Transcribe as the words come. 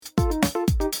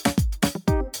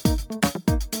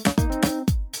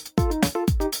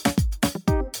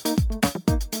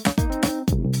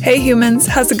Hey humans,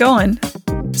 how's it going?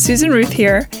 Susan Ruth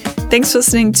here. Thanks for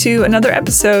listening to another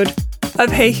episode of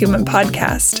Hey Human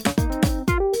Podcast.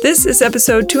 This is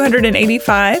episode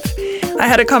 285. I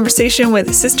had a conversation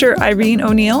with Sister Irene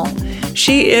O'Neill.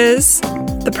 She is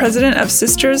the president of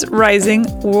Sisters Rising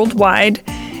Worldwide.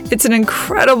 It's an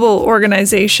incredible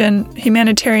organization,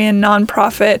 humanitarian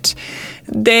nonprofit.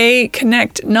 They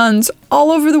connect nuns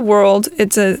all over the world.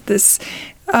 It's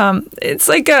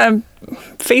like a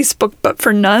Facebook, but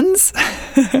for nuns,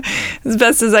 as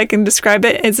best as I can describe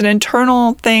it. It's an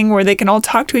internal thing where they can all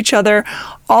talk to each other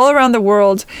all around the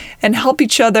world and help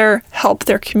each other, help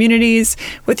their communities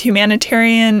with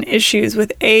humanitarian issues,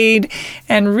 with aid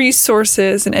and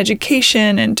resources and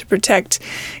education, and to protect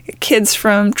kids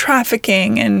from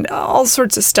trafficking and all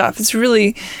sorts of stuff. It's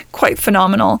really quite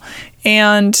phenomenal.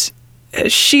 And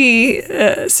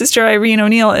Sister Irene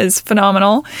O'Neill, is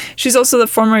phenomenal. She's also the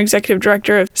former executive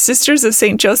director of Sisters of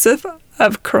St. Joseph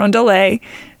of Carondelet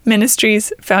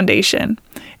Ministries Foundation.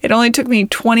 It only took me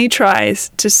 20 tries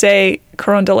to say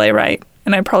Carondelet right,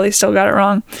 and I probably still got it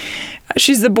wrong.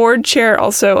 She's the board chair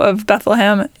also of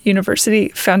Bethlehem University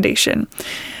Foundation.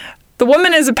 The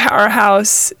woman is a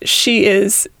powerhouse. She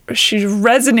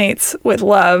resonates with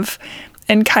love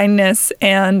and kindness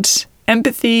and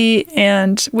empathy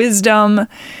and wisdom.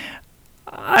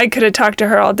 I could have talked to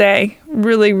her all day.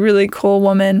 Really, really cool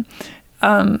woman.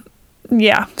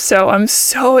 So I'm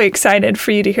so excited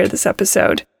for you to hear this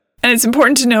episode. And it's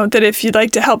important to note that if you'd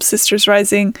like to help Sisters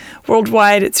Rising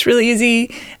Worldwide, it's really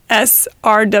easy,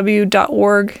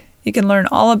 srw.org. You can learn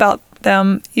all about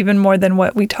them, even more than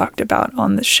what we talked about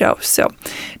on the show. So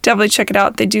definitely check it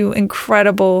out. They do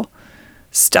incredible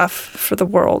stuff for the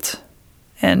world.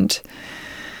 And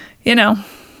we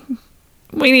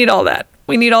need all that.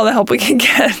 We need all the help we can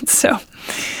get. So, all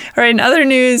right, in other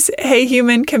news, Hey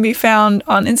Human can be found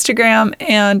on Instagram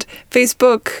and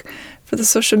Facebook for the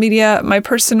social media. My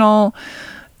personal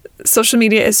social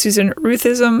media is Susan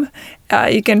Ruthism.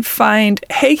 You can find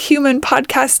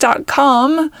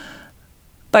heyhumanpodcast.com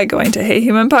by going to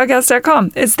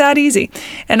heyhumanpodcast.com. It's that easy.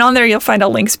 And on there, you'll find a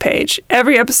links page.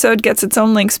 Every episode gets its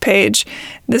own links page.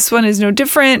 This one is no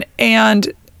different.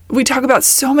 And we talk about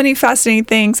so many fascinating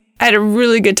things. I had a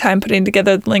really good time putting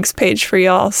together the links page for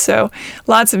y'all. So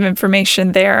lots of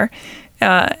information there,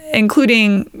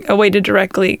 including a way to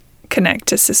directly connect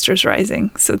to Sisters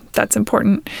Rising. So that's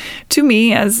important to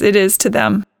me as it is to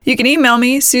them. You can email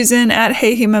me,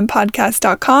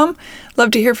 susan@heyhumanpodcast.com.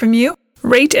 Love to hear from you.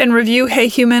 Rate and review Hey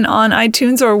Human on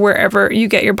iTunes or wherever you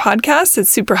get your podcasts. It's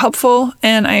super helpful,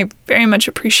 and I very much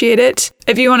appreciate it.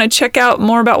 If you want to check out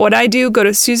more about what I do, go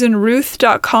to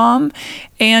susanruth.com,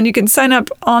 and you can sign up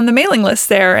on the mailing list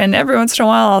there. And every once in a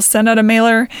while, I'll send out a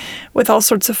mailer with all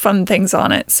sorts of fun things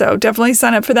on it. So definitely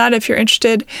sign up for that if you're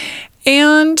interested.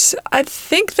 And I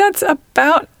think that's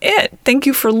about it. Thank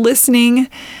you for listening.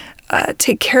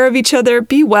 Take care of each other.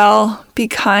 Be well. Be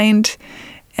kind.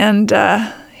 And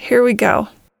here we go.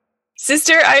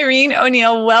 Sister Irene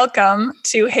O'Neill, welcome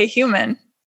to Hey Human.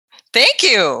 Thank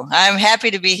you. I'm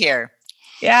happy to be here.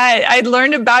 Yeah, I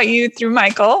learned about you through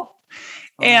Michael,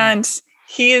 and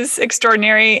he is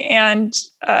extraordinary. And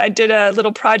I did a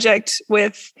little project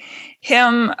with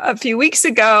him a few weeks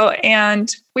ago,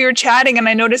 and we were chatting, and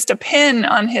I noticed a pin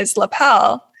on his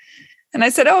lapel. And I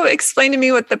said, explain to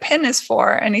me what the pin is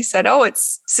for. And he said,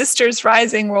 it's Sisters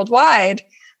Rising Worldwide.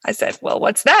 I said, well,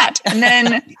 what's that? And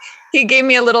then he gave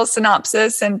me a little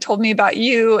synopsis and told me about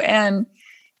you and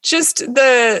just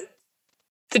the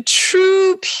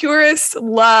true, purest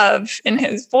love in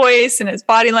his voice and his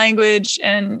body language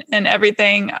and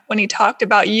everything when he talked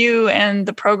about you and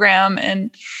the program.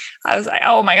 And I was like,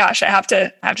 oh my gosh, I have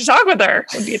to talk with her.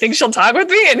 Do you think she'll talk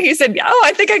with me? And he said,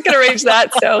 I think I can arrange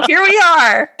that. So here we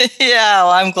are. Yeah,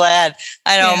 well, I'm glad.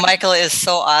 I know Michael is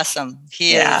so awesome.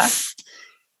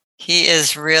 He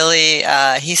is really,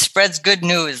 he spreads good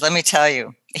news. Let me tell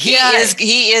you, he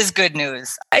is good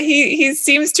news. He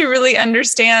seems to really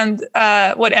understand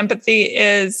what empathy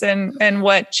is and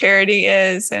what charity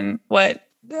is and what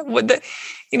the,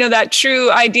 that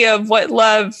true idea of what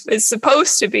love is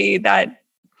supposed to be, that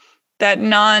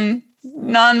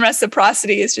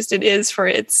non-reciprocity is just, it is for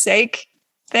its sake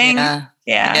thing.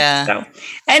 Yeah. So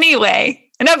anyway,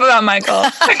 enough about Michael.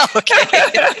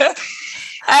 Okay.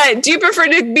 Do you prefer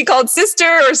to be called Sister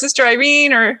or Sister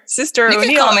Irene or Sister O'Neill? You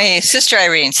can call me Sister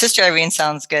Irene. Sister Irene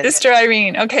sounds good. Sister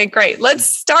Irene. Okay, great. Let's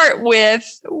start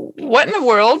with what in the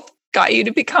world got you to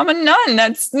become a nun?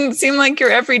 That doesn't seem like your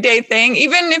everyday thing.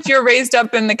 Even if you're raised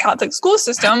up in the Catholic school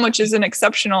system, which is an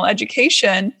exceptional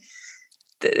education,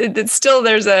 still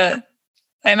there's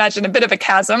I imagine, a bit of a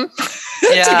chasm to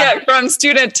get from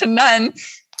student to nun.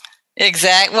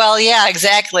 Exactly. Well, yeah,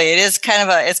 exactly. It's kind of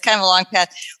a long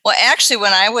path. Well, actually,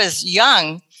 when I was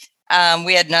young,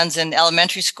 we had nuns in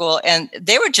elementary school, and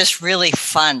they were just really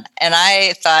fun. And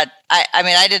I thought, I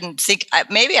mean, I didn't think, I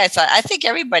think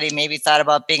everybody maybe thought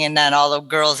about being a nun, all the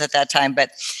girls at that time,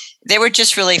 but they were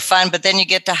just really fun. But then you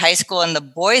get to high school, and the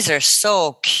boys are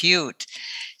so cute.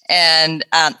 And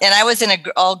I was in an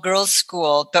all girls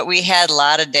school, but we had a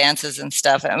lot of dances and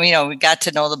stuff. And, we got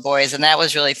to know the boys, and that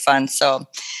was really fun. So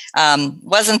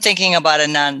wasn't thinking about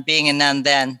being a nun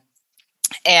then.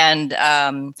 And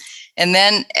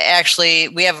then actually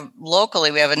we have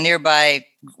a nearby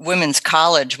women's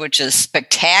college, which is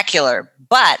spectacular.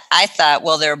 But I thought,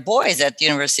 well, there are boys at the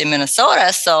University of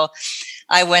Minnesota. So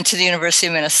I went to the University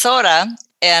of Minnesota,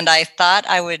 and I thought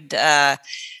I would,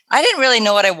 I didn't really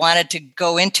know what I wanted to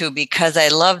go into because I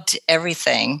loved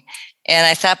everything. And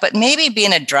I thought, but maybe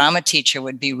being a drama teacher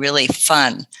would be really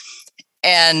fun.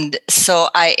 And so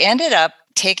I ended up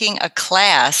taking a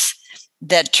class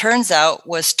that turns out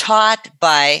was taught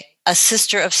by a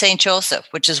sister of St. Joseph,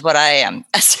 which is what I am,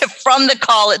 from the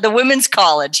college, the women's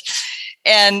college.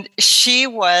 And she's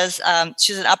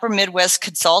an upper Midwest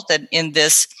consultant in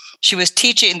this. She was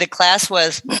teaching, the class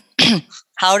was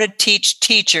how to teach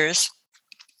teachers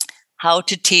how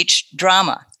to teach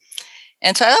drama.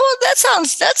 And so I thought, well,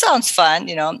 that sounds fun,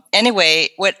 Anyway,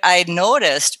 what I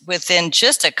noticed within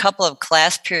just a couple of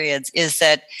class periods is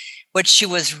that what she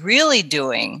was really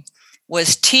doing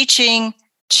was teaching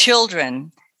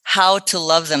children how to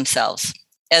love themselves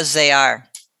as they are.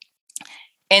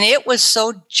 And it was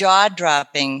so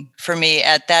jaw-dropping for me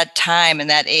at that time and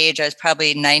that age. I was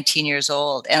probably 19 years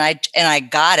old, and I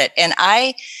got it. And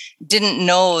I didn't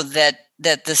know that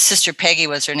the Sister Peggy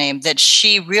was her name, that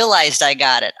she realized I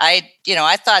got it. I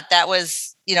thought that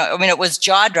was, it was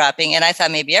jaw-dropping, and I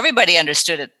thought maybe everybody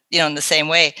understood it, in the same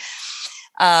way.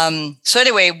 So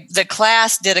anyway, the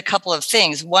class did a couple of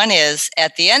things. One is,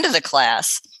 at the end of the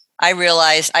class, I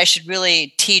realized I should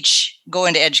really go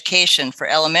into education for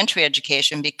elementary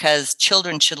education, because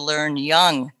children should learn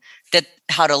young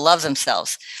how to love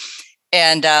themselves.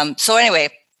 And so anyway,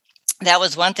 that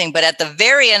was one thing. But at the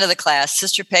very end of the class,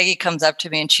 Sister Peggy comes up to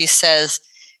me and she says,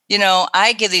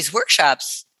 I give these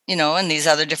workshops, in these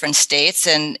other different states,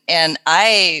 and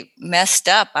I messed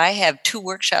up. I have 2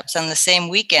 workshops on the same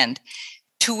weekend,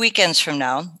 2 weekends from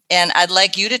now, and I'd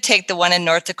like you to take the one in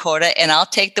North Dakota, and I'll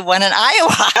take the one in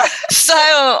Iowa. So,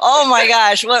 oh my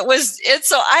gosh, what was it?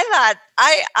 So I thought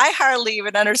I hardly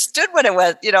even understood what it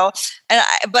was,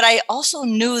 but I also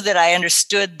knew that I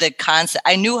understood the concept.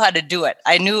 I knew how to do it.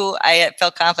 I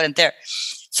felt confident there.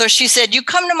 So she said, you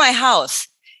come to my house,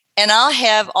 and I'll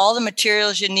have all the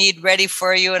materials you need ready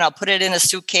for you, and I'll put it in a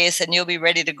suitcase, and you'll be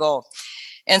ready to go.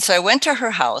 And so I went to her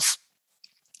house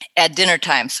at dinner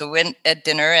time. So we went at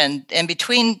dinner, and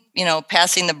between,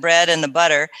 passing the bread and the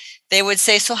butter, they would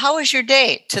say, so how was your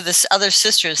day, to the other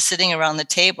sisters sitting around the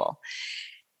table?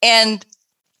 And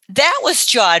that was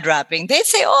jaw-dropping. They'd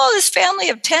say, oh, this family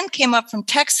of 10 came up from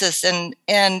Texas, and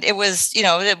it was,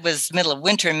 it was middle of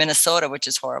winter in Minnesota, which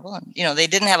is horrible. And, they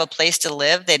didn't have a place to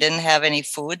live. They didn't have any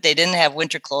food. They didn't have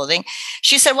winter clothing.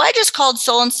 She said, well, I just called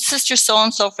sister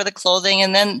so-and-so for the clothing,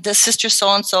 and then the sister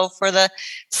so-and-so for the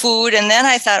food. And then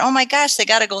I thought, oh my gosh, they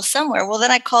got to go somewhere. Well,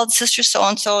 then I called sister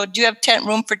so-and-so. Do you have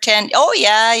room for 10? Oh,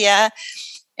 yeah.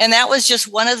 And that was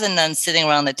just one of the nuns sitting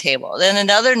around the table. Then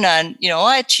another nun,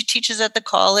 she teaches at the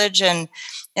college, and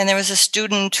there was a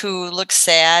student who looked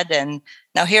sad. And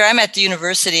now here I'm at the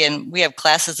university, and we have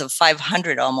classes of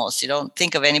 500 almost. You don't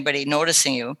think of anybody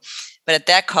noticing you. But at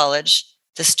that college,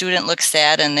 the student looked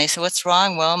sad, and they said, what's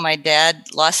wrong? Well, my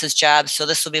dad lost his job, so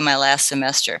this will be my last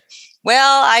semester.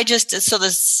 Well, so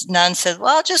this nun said,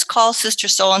 well, I'll just call sister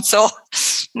so-and-so.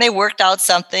 And they worked out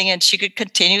something, and she could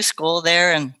continue school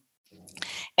there.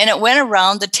 And it went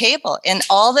around the table, and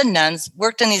all the nuns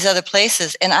worked in these other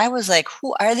places. And I was like,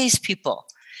 who are these people?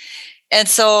 And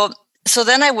so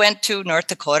then I went to North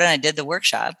Dakota, and I did the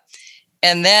workshop.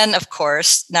 And then, of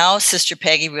course, now Sister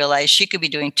Peggy realized she could be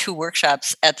doing 2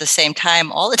 workshops at the same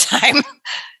time, all the time.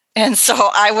 And so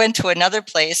I went to another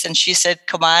place, and she said,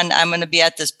 come on, I'm going to be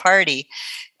at this party.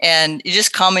 And you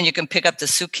just come and you can pick up the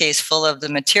suitcase full of the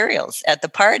materials at the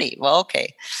party. Well,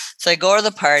 okay. So I go to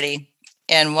the party.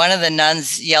 And one of the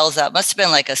nuns yells out, must have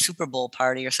been like a Super Bowl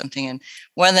party or something. And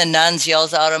one of the nuns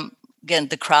yells out again,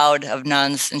 the crowd of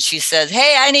nuns. And she says,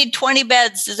 hey, I need 20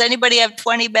 beds. Does anybody have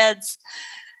 20 beds?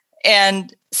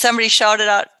 And somebody shouted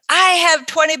out, I have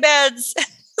 20 beds.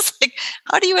 It's like,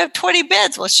 how do you have 20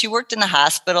 beds? Well, she worked in the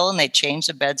hospital, and they changed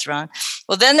the beds around.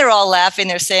 Well, then they're all laughing.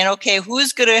 They're saying, okay,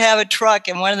 who's going to have a truck?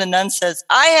 And one of the nuns says,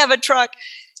 I have a truck.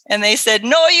 And they said,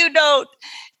 no, you don't.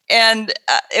 And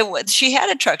she had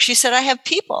a truck. She said, I have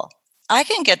people. I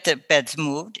can get the beds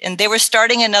moved. And they were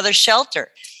starting another shelter.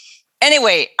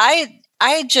 Anyway,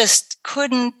 I just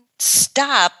couldn't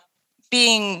stop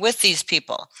being with these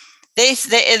people.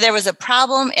 There was a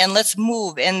problem and let's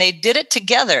move. And they did it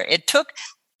together. It took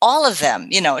all of them.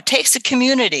 It takes a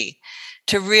community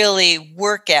to really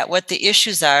work at what the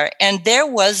issues are. And there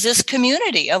was this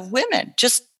community of women,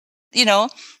 just,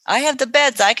 I have the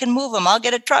beds, I can move them. I'll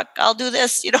get a truck. I'll do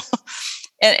this,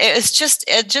 And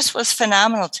it just was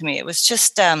phenomenal to me. It was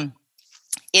just,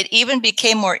 it even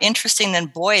became more interesting than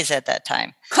boys at that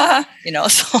time,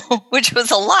 so, which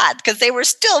was a lot because they were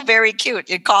still very cute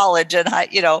in college and,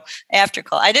 after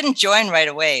college. I didn't join right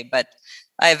away, but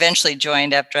I eventually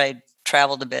joined after I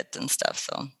traveled a bit and stuff.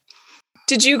 So,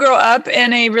 did you grow up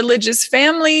in a religious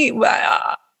family?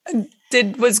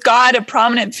 Was God a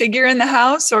prominent figure in the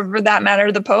house, or for that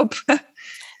matter, the Pope?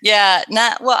 Yeah,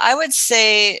 I would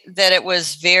say that it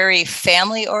was very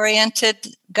family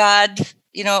oriented. God,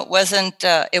 it wasn't,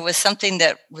 it was something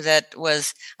that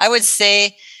was, I would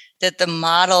say that the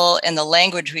model and the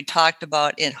language we talked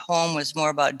about at home was more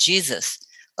about Jesus.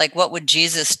 Like, what would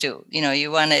Jesus do?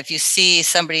 If you see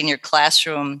somebody in your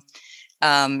classroom,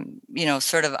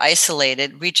 sort of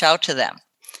isolated, reach out to them,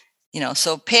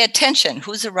 so pay attention,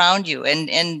 who's around you,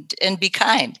 and be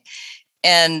kind.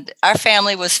 And our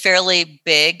family was fairly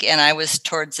big, and I was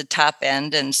towards the top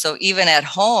end. And so even at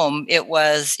home, it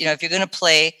was, if you're going to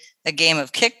play a game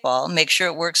of kickball, make sure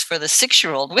it works for the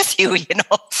 6-year-old with you,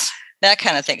 that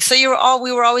kind of thing. So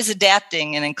we were always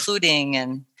adapting and including.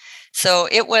 And so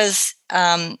it was,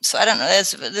 so I don't know,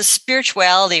 the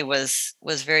spirituality was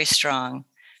very strong.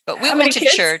 But we went to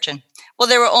church, and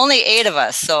there were only 8 of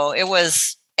us. So it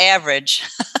was average.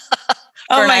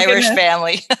 For an Irish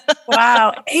family.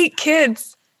 Wow. 8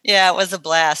 kids. Yeah, it was a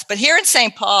blast. But here in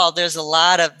St. Paul, there's a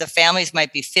lot of, the families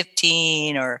might be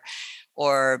 15 or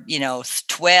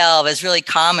 12 is really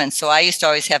common. So I used to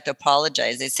always have to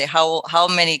apologize. They'd say, how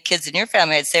many kids in your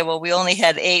family? I'd say, well, we only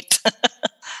had 8.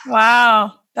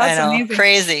 Wow. That's amazing.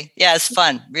 Crazy. Yeah, it's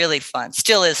fun. Really fun.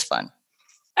 Still is fun.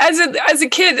 As a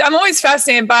kid, I'm always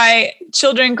fascinated by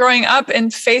children growing up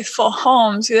in faithful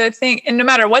homes. I think, and no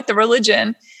matter what the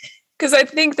religion, because I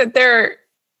think that they're,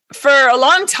 for a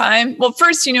long time, well,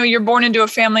 first, you're born into a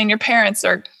family and your parents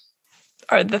are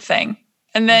the thing.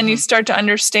 And then you start to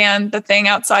understand the thing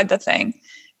outside the thing,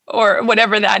 or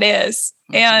whatever that is.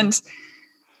 And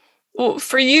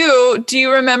for you, do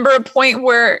you remember a point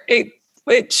where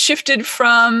it shifted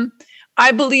from,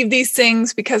 I believe these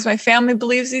things because my family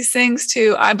believes these things,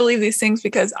 to I believe these things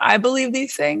because I believe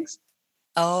these things?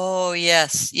 Oh,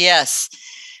 yes. Yes.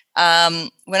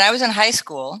 When I was in high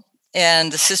school,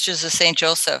 and the Sisters of St.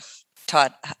 Joseph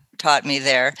taught me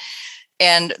there.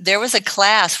 And there was a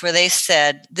class where they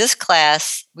said, this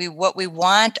class, what we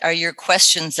want are your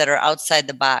questions that are outside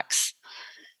the box.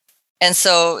 And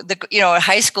so,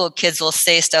 high school kids will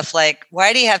say stuff like,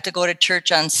 why do you have to go to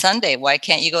church on Sunday? Why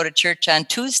can't you go to church on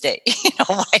Tuesday?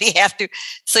 Why do you have to?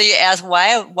 So you ask,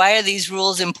 why are these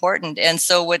rules important? And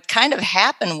so what kind of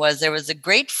happened was there was a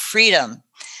great freedom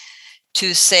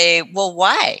to say, well,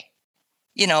 why?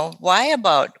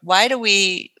 Why do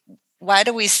we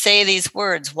say these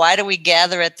words? Why do we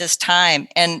gather at this time?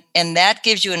 And that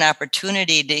gives you an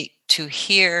opportunity to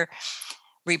hear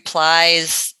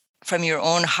replies from your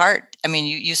own heart. I mean,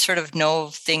 you sort of know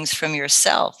things from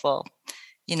yourself. Well,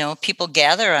 people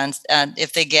gather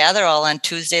if they gather all on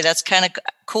Tuesday, that's kind of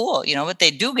cool. But they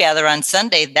do gather on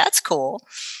Sunday, that's cool.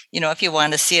 If you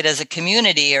want to see it as a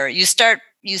community, or you start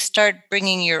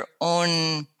bringing your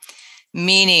own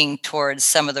meaning towards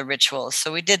some of the rituals.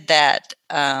 So we did that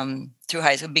through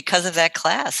high school because of that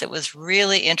class. It was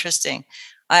really interesting.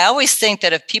 I always think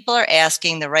that if people are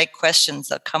asking the right questions,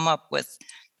 they'll come up with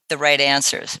the right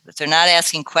answers. If they're not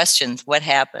asking questions, what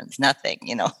happens? Nothing,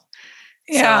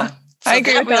 Yeah, so I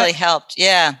agree that with really that. helped.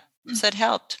 Yeah, so it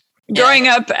helped. Growing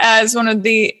up as one of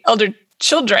the elder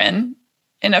children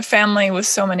in a family with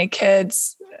so many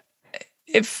kids,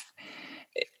 if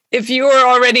you were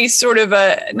already sort of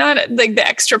not like the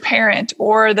extra parent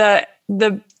or that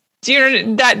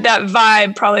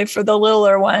vibe probably for the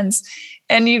littler ones,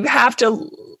 and you have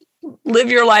to live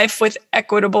your life with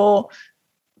equitable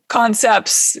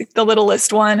concepts, the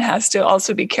littlest one has to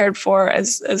also be cared for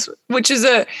as which is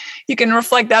you can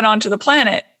reflect that onto the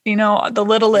planet. The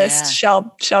littlest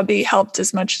shall be helped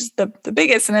as much as the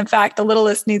biggest. And in fact, the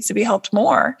littlest needs to be helped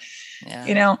more,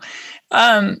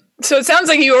 So it sounds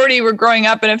like you already were growing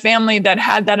up in a family that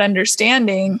had that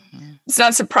understanding. Mm-hmm. It's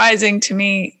not surprising to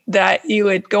me that you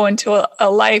would go into a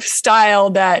lifestyle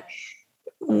that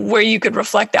where you could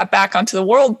reflect that back onto the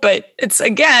world. But it's,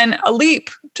 again, a leap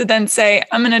to then say,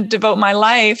 I'm going to devote my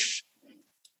life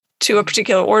to a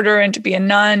particular order and to be a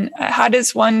nun. How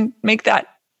does one make that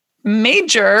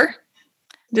major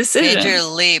decision? Major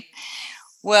leap.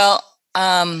 Well,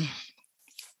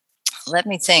 let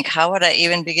me think. How would I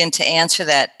even begin to answer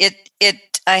that?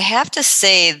 I have to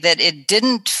say that it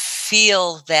didn't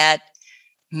feel that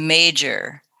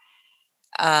major,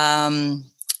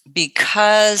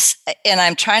 because, and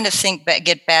I'm trying to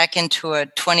get back into a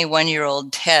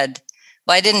 21-year-old head.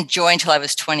 Well, I didn't join till I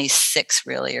was 26,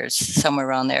 really, or somewhere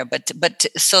around there. But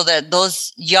so that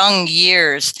those young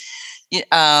years, you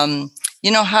know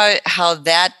how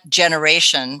that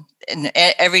generation and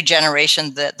every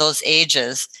generation, that those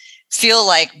ages feel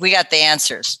like we got the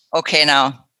answers. Okay,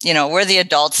 now, we're the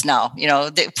adults now.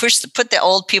 They put the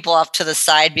old people off to the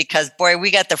side because, boy,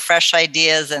 we got the fresh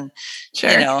ideas and,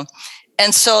 Sure.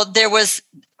 And so there was,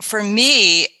 for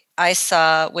me, I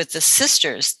saw with the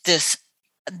sisters, this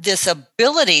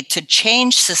ability to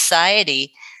change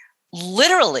society,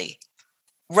 literally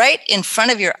right in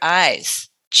front of your eyes,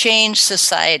 change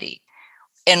society.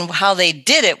 And how they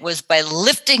did it was by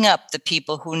lifting up the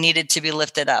people who needed to be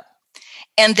lifted up.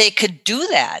 And they could do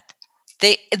that.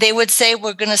 They would say,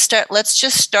 let's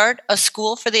just start a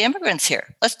school for the immigrants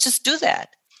here. Let's just do that.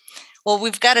 Well,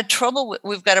 we've got a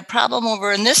problem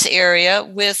over in this area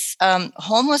with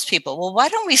homeless people. Well, why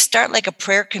don't we start like a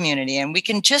prayer community, and we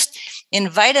can just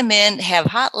invite them in, have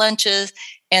hot lunches,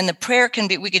 and the prayer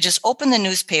we could just open the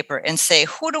newspaper and say,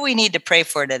 who do we need to pray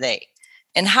for today?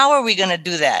 And how are we going to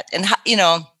do that? And how,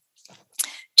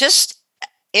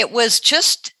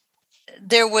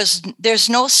 there's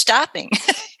no stopping.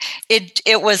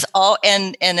 It was all,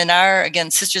 and in our,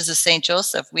 again, Sisters of St.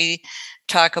 Joseph, we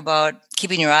talk about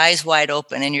keeping your eyes wide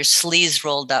open and your sleeves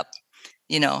rolled up,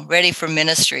 ready for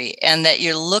ministry, and that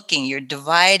you're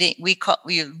dividing.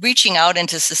 You're reaching out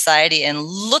into society and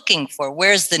looking for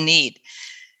where's the need,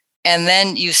 and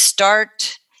then you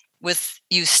start with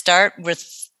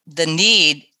the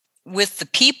need with the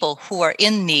people who are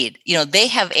in need. They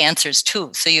have answers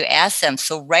too, so you ask them.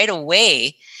 So right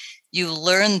away, you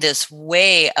learn this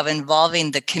way of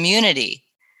involving the community,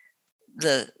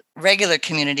 the regular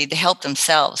community, to help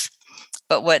themselves.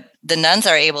 But what the nuns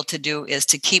are able to do is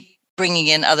to keep bringing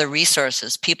in other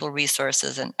resources, people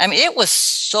resources. And I mean, it was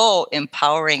so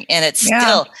empowering, and it's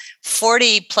still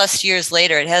 40 plus years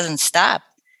later, it hasn't stopped.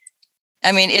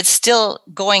 I mean, it's still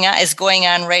going on. It's going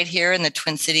on right here in the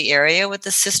Twin City area with the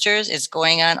sisters. It's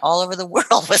going on all over the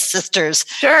world with sisters.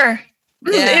 Sure.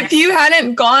 Yeah. If you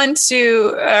hadn't gone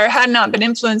to, or had not been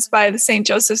influenced by the St.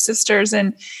 Joseph sisters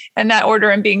and that order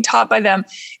and being taught by them,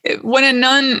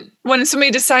 when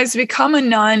somebody decides to become a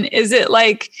nun, is it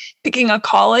like picking a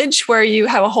college where you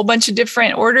have a whole bunch of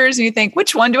different orders and you think,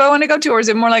 which one do I want to go to? Or is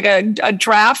it more like a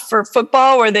draft for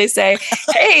football where they say,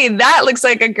 hey, that looks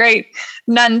like a great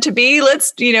nun to be.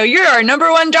 You're our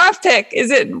number one draft pick.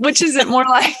 Which is it more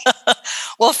like?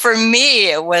 Well, for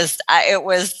me, it was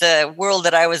the world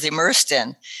that I was immersed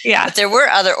in. Yeah. But there were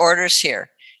other orders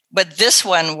here. But this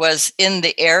one was in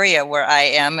the area where I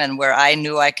am and where I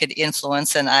knew I could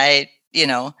influence. And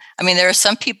there are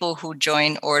some people who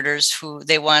join orders who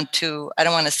they want to, I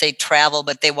don't want to say travel,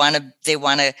 but they want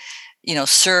to,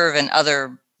 serve in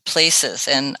other places.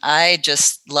 And I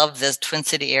just love this Twin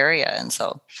City area. And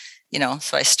so,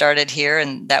 so I started here,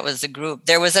 and that was the group.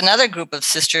 There was another group of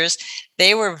sisters.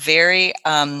 They were very,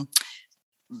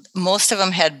 most of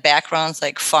them had backgrounds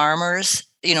like farmers,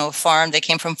 they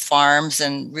came from farms,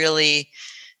 and really,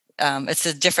 it's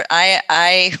a different,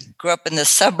 I grew up in the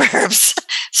suburbs.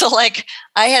 So like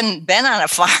I hadn't been on a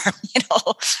farm,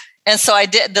 and so I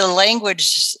did the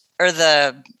language or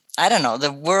the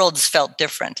worlds felt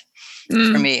different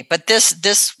for me. But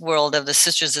this world of the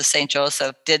Sisters of St.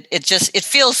 Joseph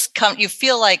you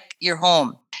feel like you're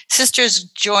home. Sisters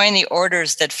join the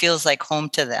orders that feels like home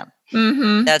to them.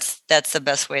 Mm-hmm. That's the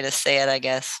best way to say it, I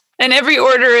guess. And every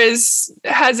order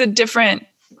has a different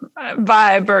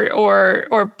vibe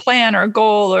or plan or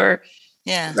goal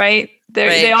right.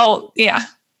 They all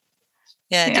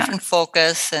different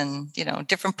focus and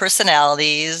different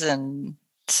personalities, and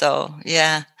so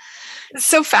it's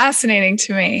so fascinating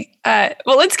to me.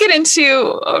 Well, let's get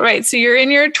into so you're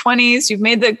in your 20s, you've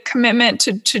made the commitment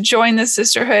to join the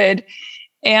sisterhood,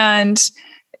 and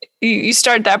you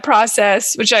start that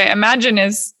process, which I imagine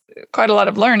is quite a lot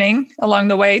of learning along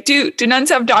the way. Do nuns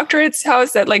have doctorates? How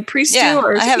is that, like priests do?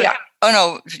 Or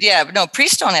no,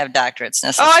 priests don't have doctorates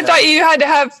necessarily. Oh, I thought you had to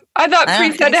have. I thought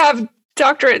priests had to have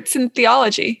doctorates in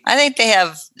theology. I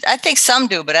think some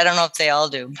do, but I don't know if they all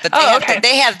do. But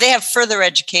they have further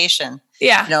education.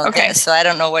 Yeah. Okay. So I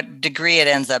don't know what degree it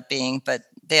ends up being, but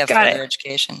they have further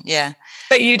education. Yeah.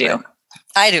 But you do.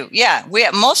 I do. Yeah.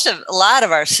 A lot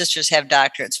of our sisters have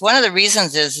doctorates. One of the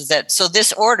reasons is that, so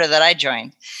this order that I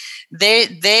joined,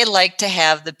 they like to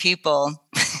have the people,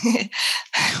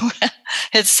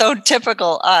 it's so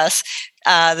typical us.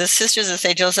 The sisters of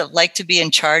St. Joseph like to be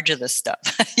in charge of this stuff.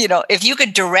 If you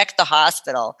could direct the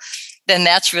hospital, then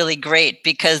that's really great,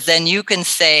 because then you can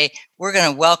say, we're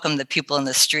going to welcome the people in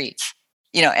the streets,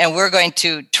 and we're going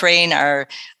to train our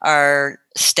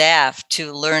staff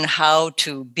to learn how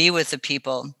to be with the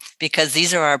people, because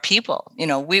these are our people.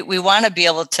 We want to be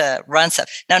able to run stuff.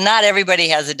 Now, not everybody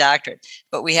has a doctorate,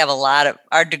 but we have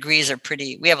our degrees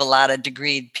we have a lot of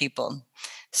degreed people.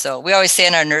 So we always say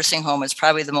in our nursing home, it's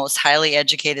probably the most highly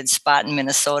educated spot in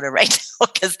Minnesota right now,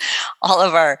 because all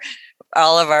of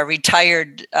our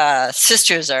retired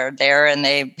sisters are there, and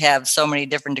they have so many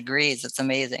different degrees. It's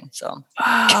amazing. So,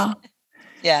 wow.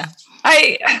 Yeah.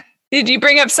 Did you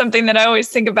bring up something that I always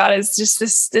think about is just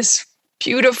this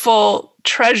beautiful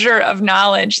treasure of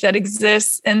knowledge that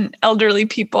exists in elderly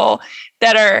people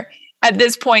that are at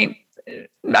this point.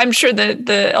 I'm sure that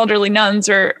the elderly nuns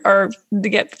are to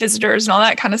get visitors and all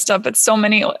that kind of stuff, but so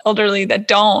many elderly that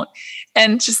don't,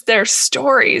 and just their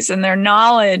stories and their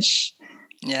knowledge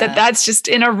that's just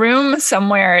in a room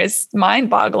somewhere is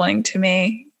mind-boggling to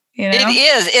me. It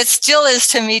is. It still is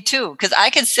to me too, because I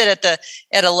could sit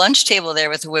at a lunch table there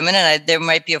with women, and there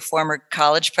might be a former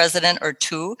college president or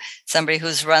two, somebody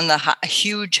who's run the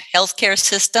huge healthcare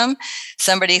system,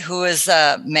 somebody who is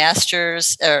a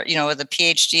master's or with a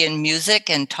PhD in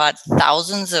music and taught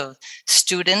thousands of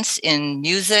students in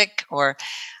music, or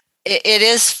it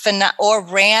is or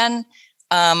ran.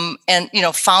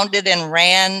 Founded and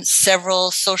ran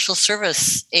several social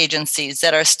service agencies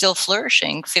that are still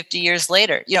flourishing 50 years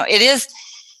later. It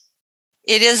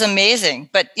is amazing.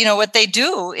 But, what they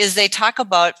do is they talk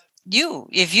about you.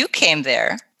 If you came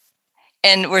there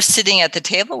and were sitting at the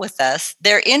table with us,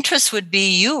 their interest would be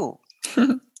you.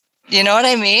 You know what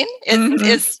I mean?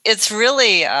 It's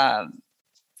really, I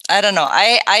don't know.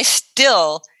 I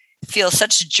still feel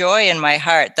such joy in my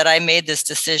heart that I made this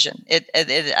decision.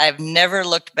 I've never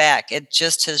looked back. It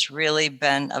just has really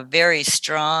been a very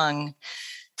strong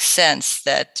sense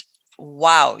that,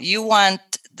 wow,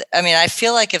 I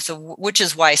feel like which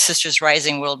is why Sisters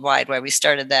Rising Worldwide, why we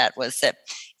started that, was that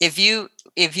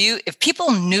if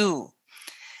people knew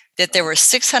that there were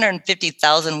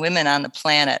 650,000 women on the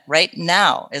planet right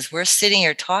now, as we're sitting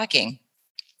here talking,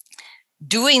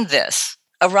 doing this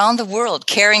around the world,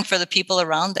 caring for the people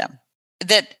around them,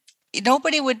 that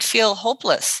nobody would feel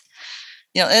hopeless,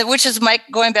 which is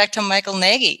going back to Michael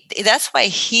Nagy. That's why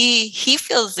he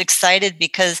feels excited,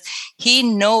 because he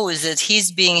knows that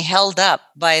he's being held up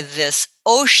by this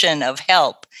ocean of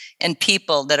help and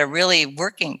people that are really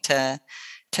working to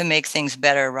make things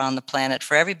better around the planet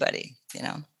for everybody,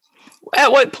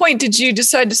 At what point did you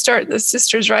decide to start the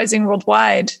Sisters Rising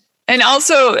Worldwide? And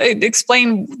also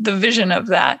explain the vision of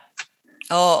that.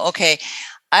 Oh, okay.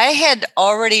 I had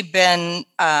already been,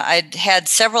 I'd had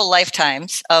several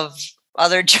lifetimes of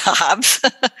other jobs,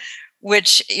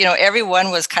 which,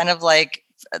 everyone was kind of like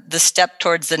the step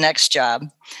towards the next job.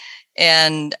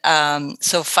 And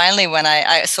so finally,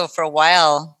 so for a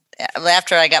while,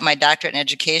 after I got my doctorate in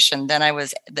education, then I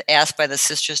was asked by the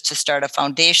sisters to start a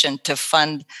foundation to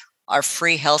fund our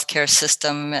free healthcare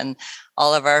system and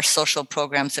all of our social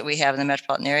programs that we have in the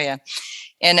metropolitan area.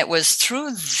 And it was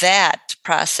through that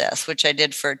process, which I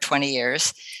did for 20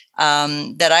 years,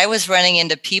 that I was running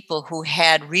into people who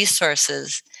had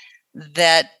resources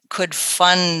that could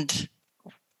fund,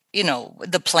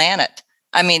 the planet.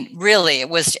 I mean, really, it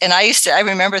was, and I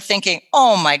remember thinking,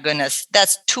 oh my goodness,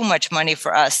 that's too much money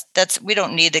for us. We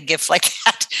don't need a gift like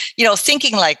that,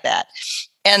 thinking like that.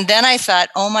 And then I thought,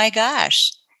 oh my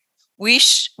gosh, we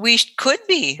could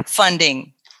be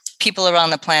funding people around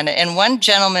the planet. And one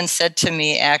gentleman said to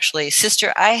me, actually,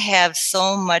 sister, I have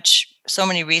so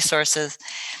many resources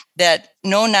that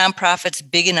no nonprofit's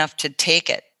big enough to take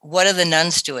it. What are the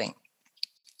nuns doing?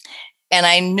 And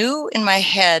I knew in my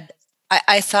head,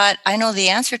 I thought, I know the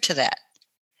answer to that.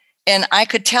 And I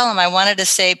could tell him, I wanted to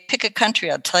say, pick a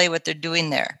country, I'll tell you what they're doing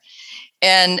there.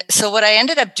 And so what I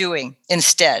ended up doing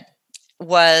instead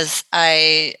was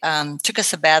I took a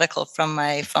sabbatical from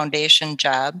my foundation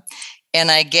job,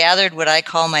 and I gathered what I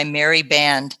call my merry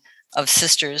band of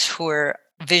sisters who were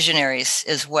visionaries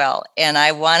as well. And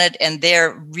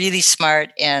they're really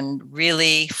smart and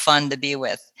really fun to be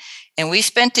with. And we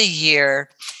spent a year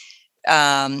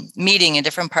meeting in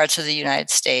different parts of the United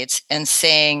States and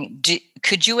saying,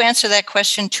 could you answer that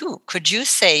question too? Could you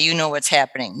say, what's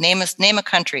happening? Name a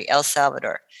country, El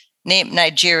Salvador. name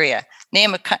Nigeria,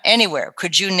 name anywhere.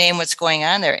 Could you name what's going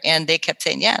on there? And they kept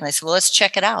saying, yeah. And I said, well, let's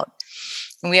check it out.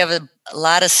 And we have a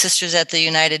lot of sisters at the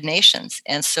United Nations.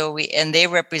 And so and they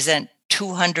represent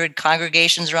 200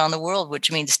 congregations around the world,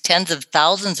 which means tens of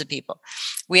thousands of people.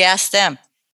 We asked them,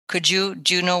 do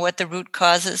you know what the root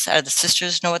cause is? Are the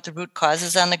sisters know what the root cause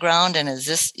is on the ground? And is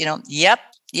this, yep.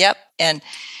 And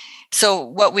so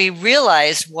what we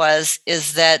realized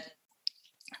is that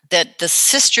the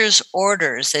sisters'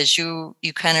 orders, as you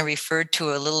kind of referred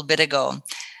to a little bit ago,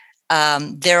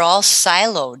 they're all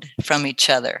siloed from each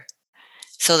other.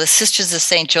 So the Sisters of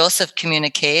St. Joseph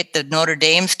communicate, the Notre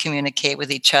Dames communicate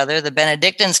with each other, the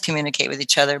Benedictines communicate with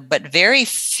each other, but very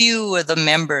few of the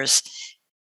members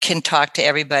can talk to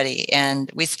everybody.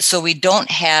 And so we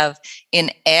don't have in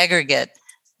aggregate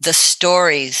the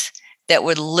stories that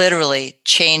would literally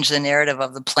change the narrative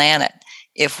of the planet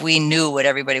if we knew what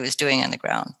everybody was doing on the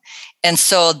ground. And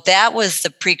so that was the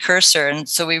precursor. And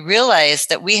so we realized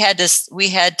that we had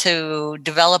to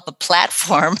develop a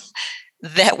platform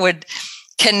that would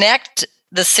connect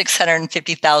the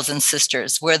 650,000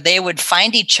 sisters, where they would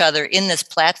find each other in this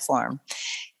platform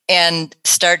and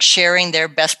start sharing their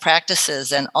best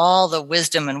practices and all the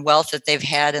wisdom and wealth that they've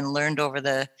had and learned over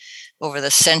the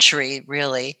century,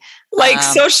 really. Like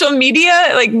social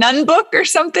media, like Nun Book or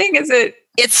something? Is it?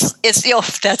 It's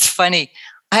that's funny.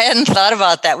 I hadn't thought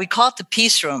about that. We call it the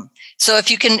Peace Room. So if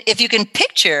you can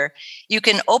picture, you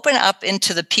can open up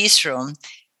into the Peace Room,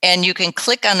 and you can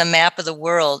click on the map of the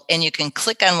world, and you can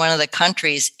click on one of the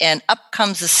countries, and up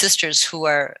comes the sisters who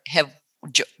have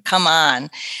come on,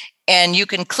 and you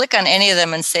can click on any of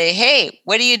them and say, "Hey,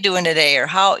 what are you doing today?" Or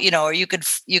how, or you could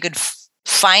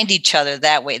find each other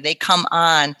that way. They come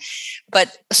on,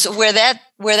 but so where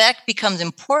that becomes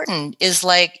important is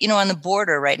like on the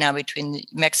border right now between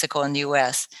Mexico and the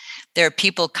U.S. There are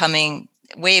people coming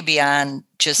way beyond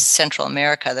just Central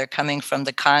America. They're coming from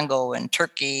the Congo and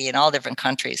Turkey and all different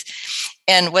countries.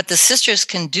 And what the sisters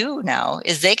can do now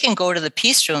is they can go to the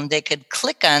Peace Room. They could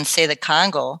click on, say, the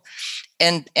Congo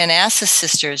and ask the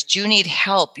sisters, do you need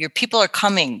help? Your people are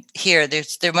coming here.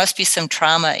 There must be some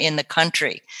trauma in the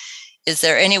country. Is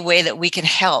there any way that we can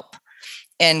help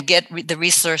and get the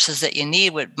resources that you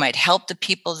need? What might help the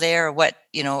people there? Or what,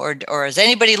 or is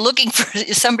anybody looking for,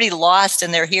 is somebody lost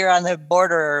and they're here on the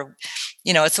border? Or,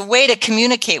 it's a way to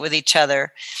communicate with each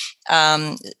other.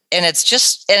 And it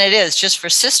is just for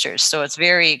sisters. So it's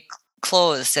very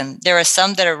closed. And there are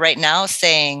some that are right now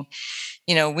saying,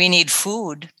 we need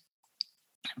food,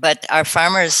 but our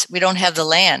farmers, we don't have the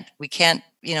land. We can't,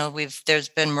 there's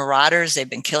been marauders. They've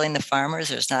been killing the farmers.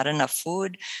 There's not enough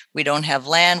food. We don't have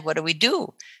land. What do we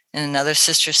do? And another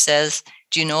sister says,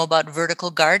 do you know about vertical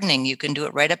gardening? You can do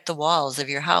it right up the walls of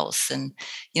your house. And,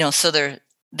 so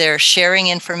they're sharing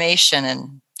information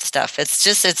and stuff.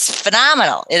 It's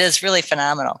phenomenal. It is really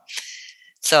phenomenal.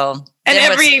 So, and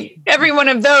every one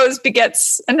of those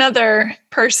begets another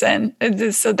person.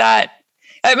 So that,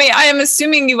 I am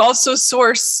assuming you also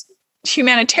source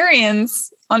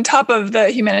humanitarians on top of the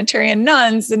humanitarian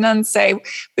nuns. The nuns say,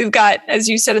 we've got, as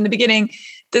you said in the beginning,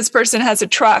 this person has a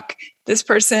truck. This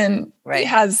person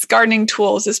has gardening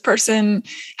tools. This person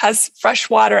has fresh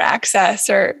water access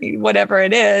or whatever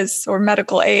it is, or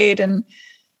medical aid. And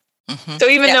so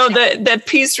even though the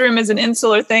Peace Room is an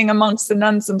insular thing amongst the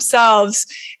nuns themselves,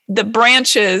 the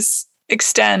branches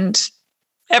extend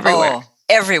everywhere. Oh,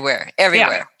 everywhere.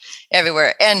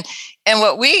 And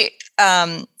what we,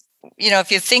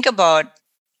 if you think about,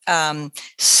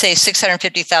 say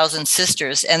 650,000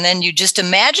 sisters, and then you just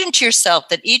imagine to yourself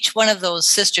that each one of those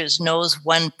sisters knows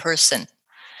one person.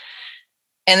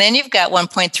 And then you've got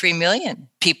 1.3 million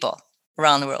people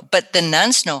around the world, but the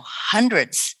nuns know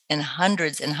hundreds and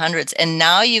hundreds and hundreds. And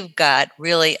now you've got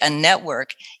really a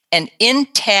network, an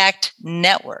intact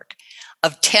network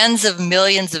of tens of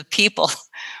millions of people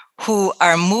who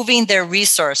are moving their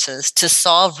resources to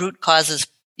solve root causes,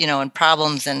 and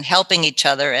problems, and helping each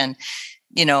other. And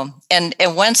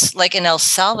and once, like in El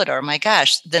Salvador, my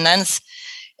gosh, the nuns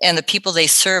and the people they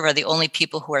serve are the only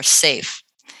people who are safe.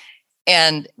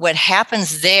 And what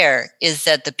happens there is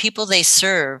that the people they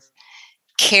serve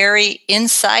carry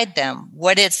inside them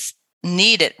what it's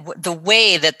needed, the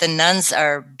way that the nuns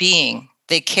are being.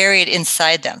 They carry it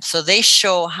inside them. So they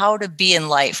show how to be in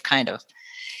life, kind of.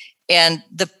 And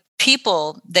the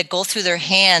people that go through their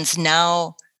hands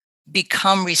now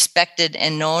become respected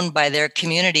and known by their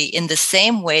community in the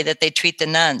same way that they treat the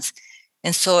nuns.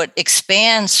 And so it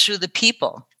expands through the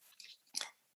people.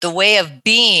 The way of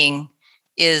being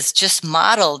is just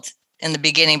modeled in the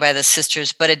beginning by the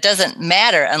sisters, but it doesn't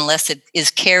matter unless it is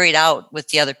carried out with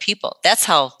the other people. That's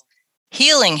how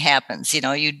healing happens.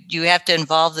 You have to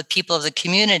involve the people of the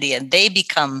community, and they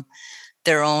become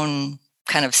their own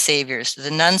kind of saviors.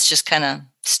 The nuns just kind of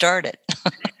start it.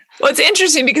 Well, it's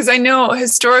interesting because I know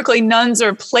historically nuns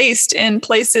are placed in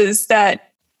places that,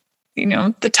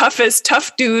 the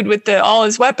tough dude with all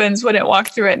his weapons wouldn't walk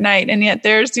through at night. And yet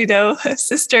there's,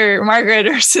 Sister Margaret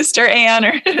or Sister Anne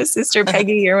or Sister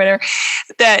Peggy or whatever.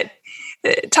 That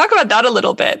talk about that a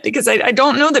little bit, because I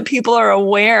don't know that people are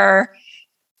aware.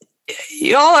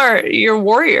 You're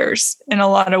warriors in a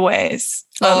lot of ways.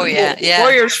 Yeah.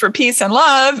 Warriors for peace and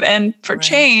love and for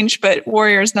change, but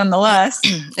warriors nonetheless.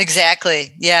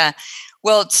 Exactly. Yeah.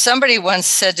 Well, somebody once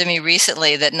said to me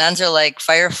recently that nuns are like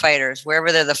firefighters.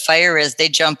 Wherever the fire is, they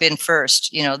jump in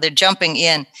first. They're jumping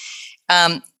in.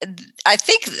 I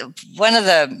think one of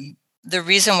the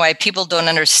reason why people don't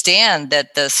understand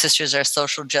that the sisters are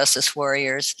social justice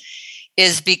warriors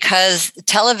is because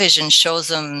television shows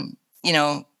them,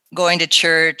 going to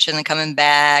church and then coming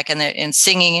back and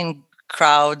singing in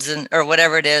crowds or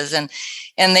whatever it is. And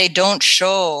they don't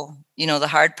show, the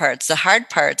hard parts. The hard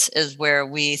parts is where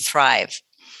we thrive,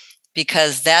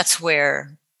 because that's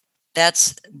where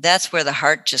the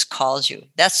heart just calls you.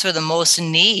 That's where the most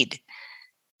need.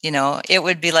 It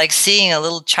would be like seeing a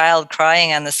little child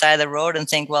crying on the side of the road and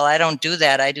think, well, I don't do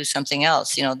that. I do something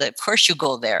else. Of course you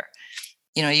go there.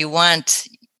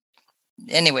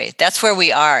 Anyway, that's where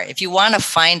we are. If you want to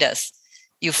find us,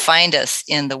 you find us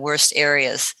in the worst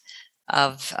areas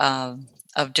of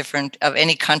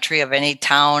any country, of any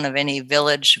town, of any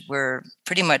village. We're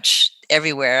pretty much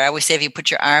everywhere. I always say, if you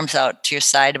put your arms out to your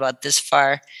side about this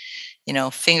far,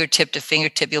 fingertip to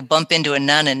fingertip, you'll bump into a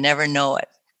nun and never know it.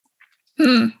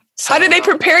 So, how do they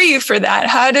prepare you for that?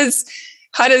 How does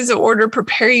the order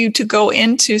prepare you to go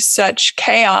into such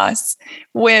chaos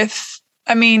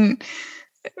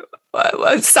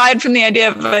aside from the idea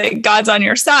of God's on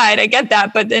your side, I get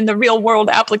that, but in the real world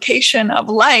application of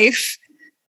life,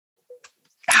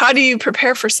 how do you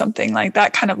prepare for something like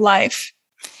that kind of life?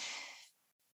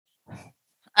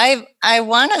 I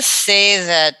want to say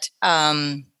that,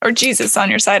 or Jesus on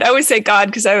your side. I always say God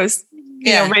because I was,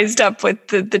 raised up with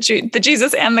the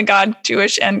Jesus and the God,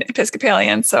 Jewish and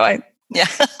Episcopalian. So I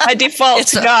default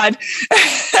to God.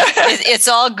 It's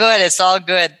all good. It's all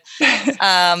good.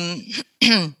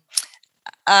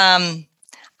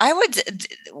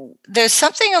 There's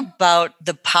something about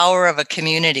the power of a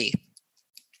community.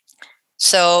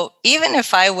 So even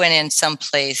if I went in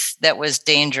someplace that was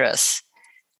dangerous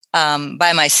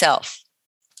by myself,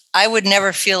 I would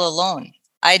never feel alone.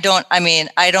 I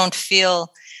don't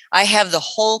feel, I have the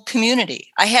whole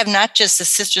community. I have not just the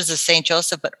Sisters of St.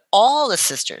 Joseph, but all the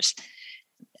sisters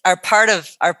are part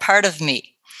of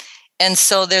me. And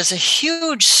so there's a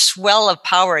huge swell of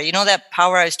power. That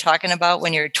power I was talking about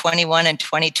when you're 21 and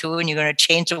 22 and you're going to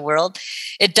change the world?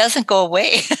 It doesn't go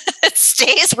away. It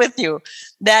stays with you.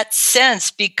 That sense,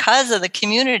 because of the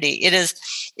community,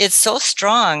 it's so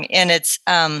strong, and it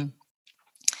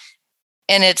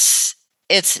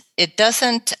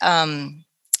doesn't,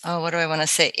 what do I want to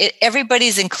say?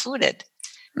 Everybody's included.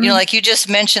 Like you just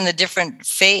mentioned the different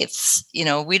faiths,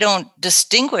 we don't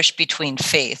distinguish between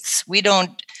faiths. We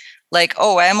don't, like,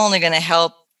 oh, I'm only going to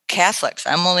help Catholics.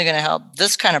 I'm only going to help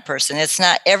this kind of person. It's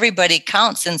not, everybody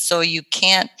counts. And so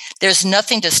there's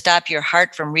nothing to stop your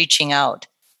heart from reaching out.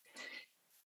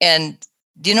 And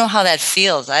do you know how that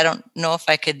feels? I don't know if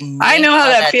I could. I know how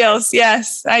that feels.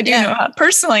 Yes, I do know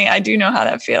personally, I do know how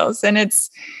that feels. And it's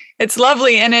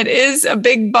lovely. And it is a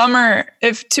big bummer,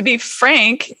 if to be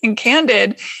frank and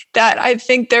candid, that I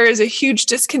think there is a huge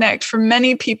disconnect for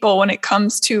many people when it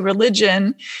comes to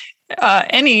religion.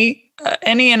 Any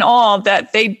and all,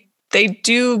 that they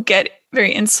do get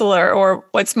very insular, or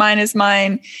what's mine is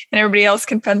mine and everybody else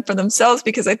can fend for themselves.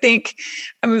 Because I think,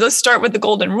 let's start with the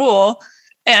golden rule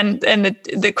and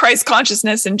the Christ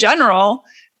consciousness in general,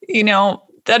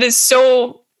 that is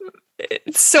so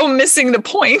missing the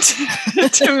point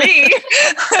to me.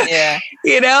 Yeah.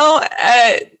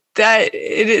 That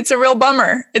it's a real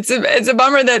bummer. It's a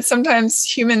bummer that sometimes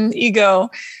human ego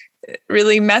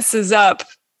really messes up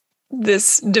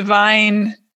this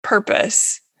divine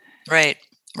purpose. Right.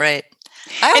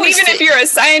 And even if you're a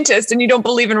scientist and you don't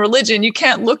believe in religion, you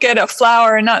can't look at a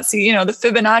flower and not see, the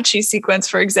Fibonacci sequence,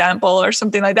 for example, or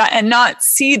something like that, and not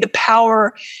see the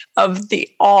power of the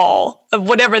all of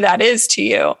whatever that is to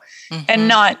you, and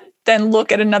not then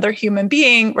look at another human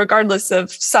being, regardless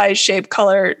of size, shape,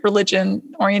 color, religion,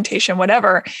 orientation,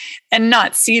 whatever, and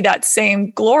not see that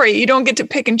same glory. You don't get to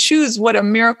pick and choose what a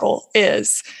miracle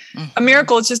is. A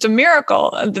miracle is just a miracle.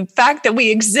 The fact that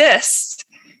we exist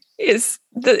is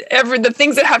the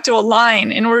things that have to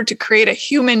align in order to create a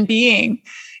human being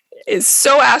is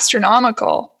so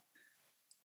astronomical.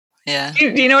 Yeah. Do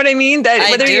you know what I mean?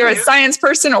 That whether you're a science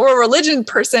person or a religion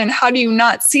person, how do you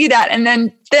not see that? And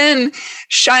then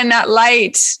shine that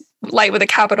light with a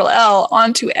capital L,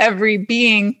 onto every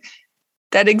being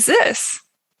that exists.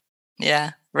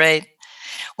 Yeah, right.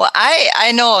 Well,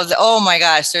 I know, oh my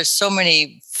gosh, there's so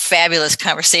many fabulous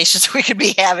conversations we could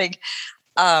be having.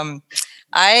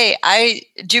 I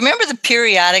do you remember the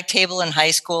periodic table in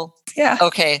high school? Yeah.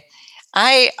 Okay.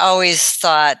 I always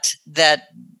thought that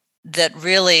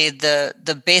really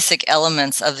the basic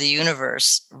elements of the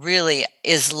universe really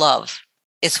is love.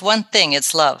 It's one thing,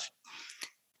 it's love.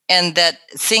 And that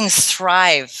things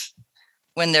thrive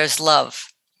when there's love.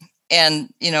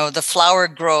 And, the flower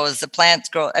grows, the plants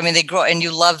grow. I mean, they grow and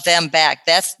you love them back.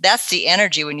 That's the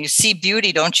energy. When you see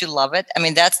beauty, don't you love it? I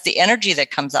mean, that's the energy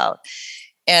that comes out.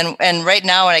 And right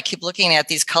now, when I keep looking at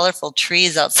these colorful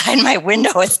trees outside my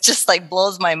window, it just like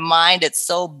blows my mind. It's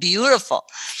so beautiful.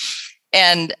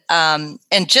 And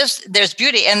just there's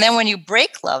beauty. And then when you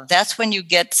break love, that's when you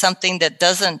get something that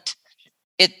doesn't,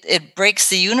 it breaks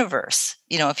the universe.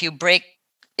 If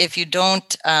you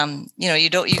don't,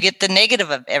 you get the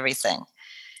negative of everything.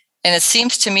 And it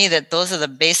seems to me that those are the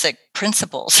basic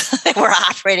principles that we're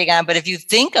operating on. But if you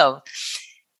think of,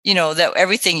 that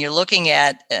everything you're looking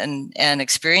at and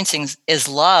experiencing is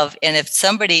love. And if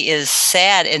somebody is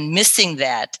sad and missing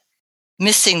that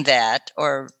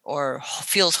or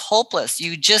feels hopeless,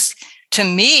 to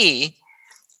me,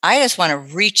 I just want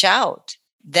to reach out.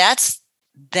 That's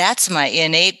my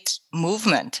innate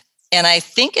movement. And I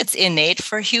think it's innate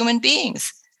for human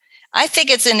beings. I think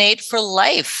it's innate for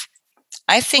life.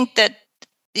 I think that,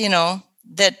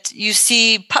 that you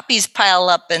see puppies pile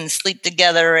up and sleep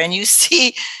together, and you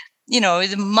see,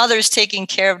 the mothers taking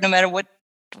care of, no matter what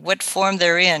form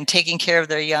they're in, taking care of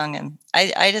their young. And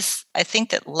I think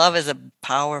that love is a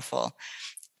powerful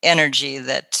energy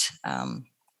that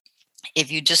if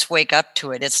you just wake up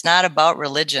to it, it's not about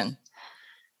religion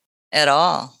at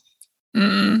all.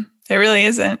 It really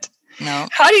isn't. No.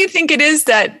 How do you think it is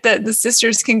that the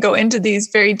sisters can go into these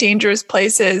very dangerous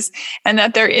places, and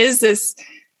that there is this,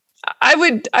 I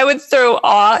would throw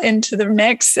awe into the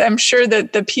mix. I'm sure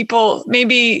that the people,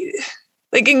 maybe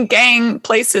like in gang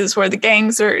places where the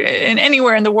gangs are, in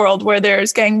anywhere in the world where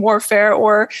there's gang warfare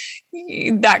or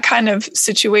that kind of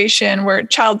situation where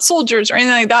child soldiers or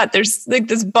anything like that, there's like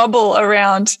this bubble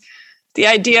around the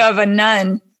idea of a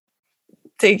nun.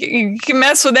 You can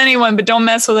mess with anyone, but don't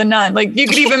mess with a nun. Like you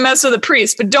could even mess with a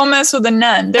priest, but don't mess with a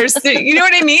nun. You know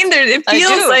what I mean? It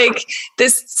feels like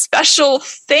this special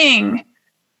thing.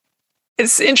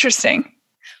 It's interesting.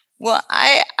 Well,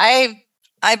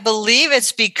 I believe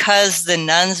it's because the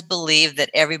nuns believe that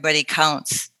everybody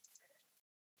counts.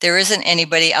 There isn't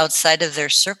anybody outside of their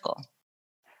circle.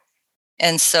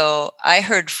 And so I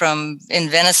heard in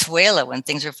Venezuela, when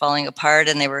things were falling apart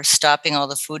and they were stopping all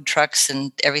the food trucks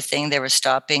and everything, they were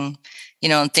stopping,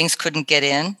 and things couldn't get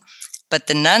in, but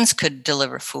the nuns could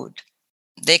deliver food.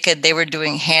 They were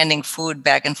handing food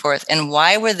back and forth. And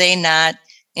why were they not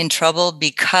in trouble?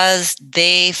 Because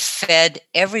they fed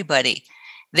everybody.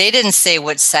 They didn't say,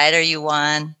 what side are you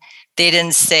on? They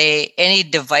didn't say any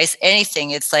device,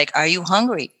 anything. It's like, are you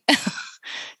hungry?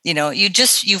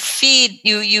 You feed,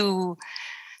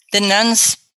 the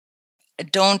nuns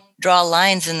don't draw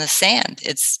lines in the sand.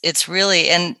 It's really,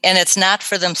 and it's not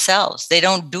for themselves. They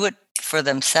don't do it for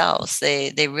themselves.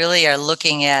 They really are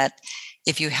looking at,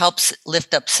 if you help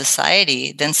lift up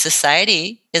society, then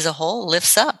society as a whole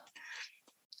lifts up.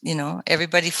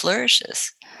 Everybody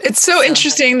flourishes. It's so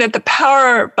interesting that the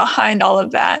power behind all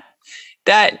of that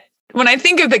when I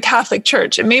think of the Catholic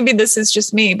Church, and maybe this is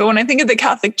just me, but when I think of the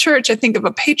Catholic Church, I think of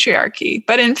a patriarchy.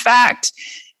 But in fact,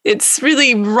 it's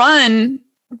really run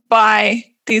by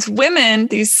these women,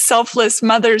 these selfless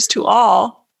mothers to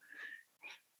all.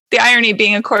 The irony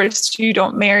being, of course, you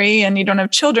don't marry and you don't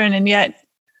have children, and yet,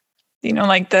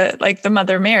 like the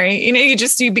Mother Mary,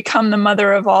 you become the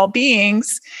mother of all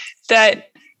beings.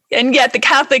 And yet the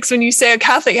Catholics, when you say a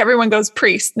Catholic, everyone goes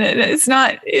priest.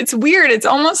 It's weird. It's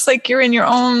almost like you're in your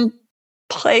own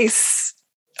place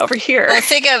over here. I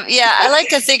like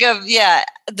to think of,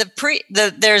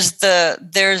 there's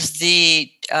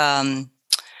the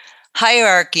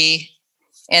hierarchy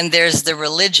and there's the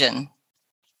religion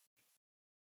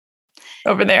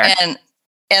over there.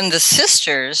 And the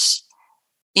sisters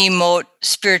emote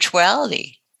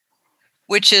spirituality,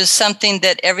 which is something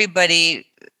that everybody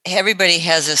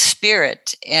has a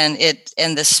spirit, and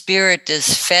the spirit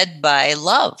is fed by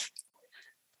love.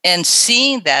 And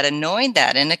seeing that and knowing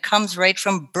that, and it comes right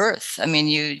from birth. I mean,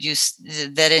 you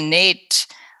that innate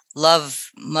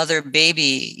love, mother,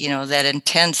 baby, that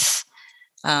intense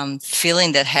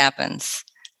feeling that happens.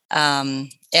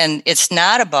 And it's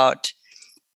not about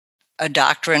a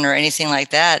doctrine or anything like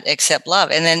that, except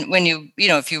love. And then when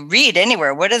if you read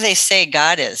anywhere, what do they say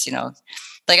God is?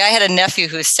 Like I had a nephew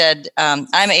who said, I'm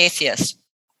atheist.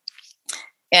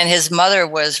 And his mother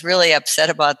was really upset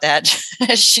about that.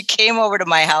 She came over to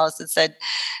my house and said,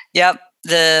 yep,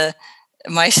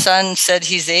 my son said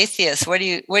he's atheist. What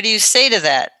do you say to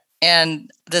that? And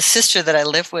the sister that I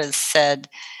live with said,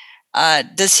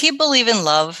 does he believe in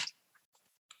love?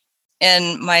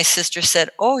 And my sister said,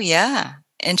 oh, yeah.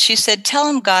 And she said, tell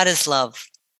him God is love.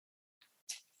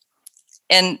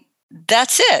 And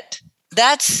that's it.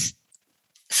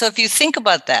 So if you think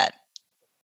about that,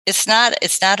 it's not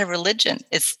a religion.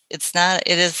 It's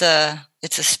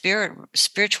a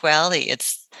spirituality.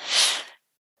 It's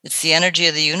the energy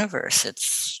of the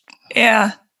universe.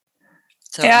 Yeah,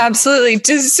 absolutely.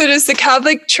 Does the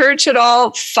Catholic Church at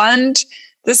all fund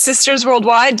the Sisters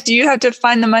Worldwide? Do you have to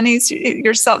find the money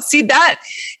yourself? See, that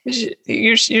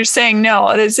you're saying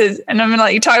no. This is, and I'm going to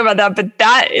let you talk about that, but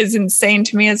that is insane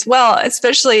to me as well.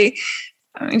 Especially,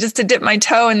 just to dip my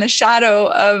toe in the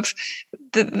shadow of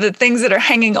the things that are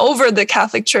hanging over the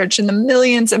Catholic Church and the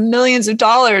millions and millions of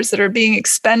dollars that are being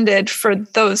expended for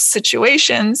those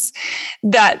situations,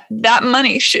 that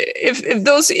money if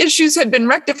those issues had been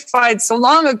rectified so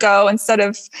long ago, instead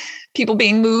of people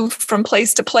being moved from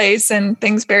place to place and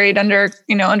things buried under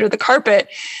the carpet,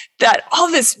 that all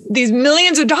these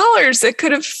millions of dollars that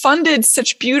could have funded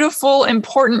such beautiful,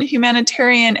 important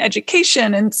humanitarian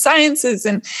education and sciences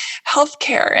and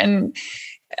healthcare. And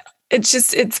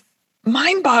it's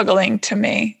mind-boggling to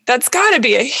me. That's got to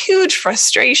be a huge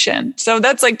frustration. So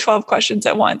that's like 12 questions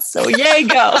at once. So yay,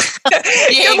 go.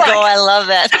 Yay, go. I love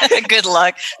that. Good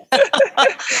luck.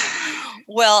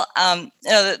 Well,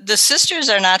 the sisters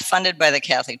are not funded by the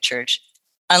Catholic Church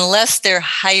unless they're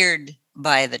hired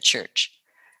by the church.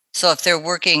 So if they're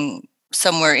working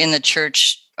somewhere in the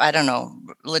church, I don't know,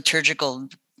 liturgical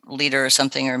leader or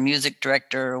something, or music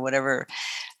director or whatever.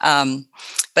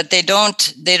 But they do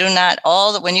not,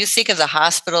 when you think of the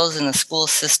hospitals and the school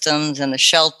systems and the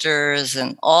shelters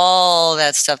and all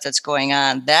that stuff that's going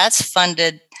on, that's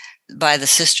funded by the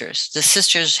sisters. The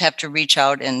sisters have to reach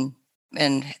out and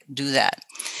do that.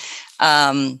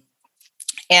 And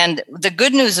the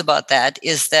good news about that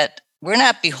is that we're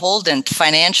not beholden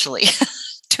financially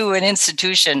to an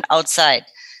institution outside,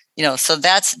 so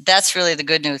that's really the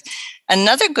good news.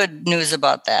 Another good news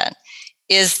about that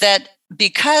is that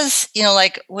because,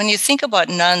 like when you think about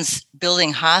nuns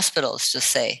building hospitals, just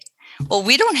say, well,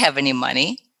 we don't have any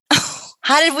money.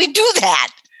 How did we do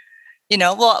that?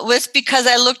 Well, it was because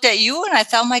I looked at you and I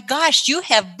thought, my gosh, you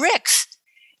have bricks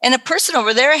and a person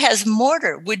over there has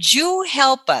mortar. Would you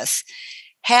help us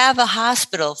have a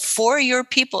hospital for your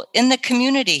people in the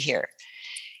community here?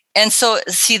 And so,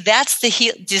 see, that's do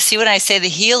you see when I say the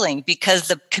healing? Because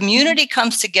the community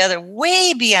comes together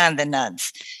way beyond the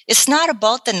nuns. It's not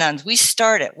about the nuns. We'll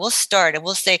start it. We'll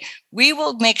say, we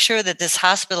will make sure that this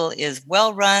hospital is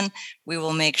well run. We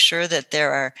will make sure that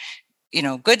there are,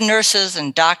 good nurses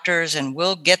and doctors, and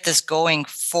we'll get this going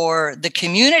for the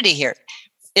community here.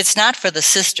 It's not for the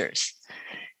sisters.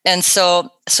 And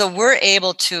so we're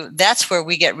able to, that's where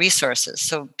we get resources.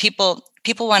 So people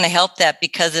want to help that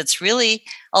because it's really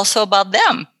also about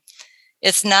them.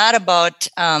 It's not about,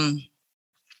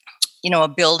 a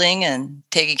building and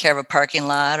taking care of a parking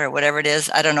lot or whatever it is.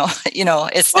 I don't know.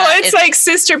 It's like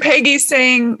Sister Peggy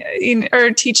saying,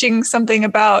 or teaching something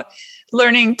about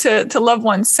learning to love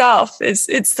oneself.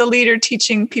 It's the leader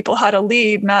teaching people how to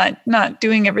lead, not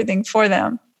doing everything for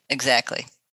them. Exactly.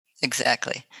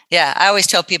 Yeah. I always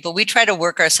tell people we try to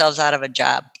work ourselves out of a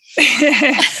job.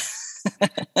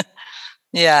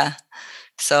 Yeah.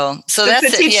 So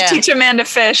that's it. Teach a man to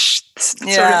fish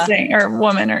sort of thing, or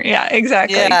woman, or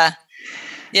exactly.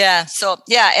 Yeah. So,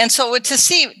 and so to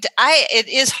see, it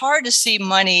is hard to see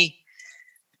money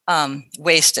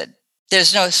wasted.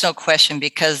 There's no question,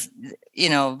 because,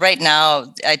 right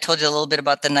now I told you a little bit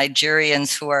about the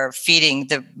Nigerians who are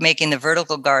making the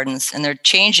vertical gardens, and they're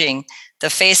changing the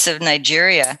face of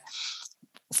Nigeria.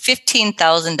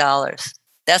 $15,000.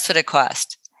 That's what it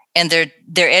cost. And they're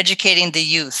educating the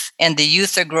youth, and the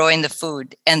youth are growing the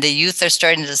food, and the youth are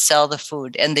starting to sell the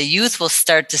food, and the youth will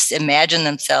start to imagine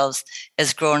themselves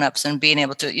as grown-ups and being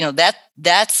able to,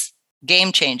 that's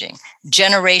game changing,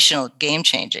 generational game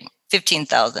changing,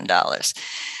 $15,000.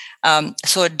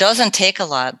 So it doesn't take a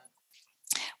lot.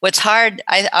 What's hard,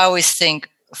 I always think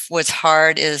what's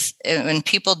hard is when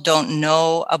people don't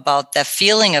know about the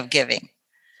feeling of giving.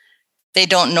 They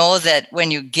don't know that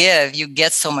when you give, you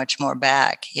get so much more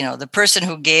back. The person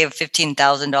who gave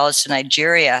 $15,000 to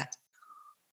Nigeria,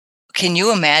 can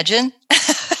you imagine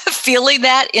feeling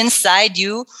that inside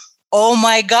you? Oh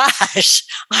my gosh,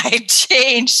 I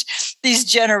changed these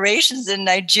generations in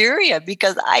Nigeria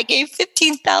because I gave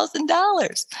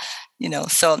 $15,000.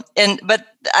 But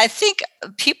I think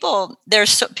people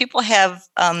have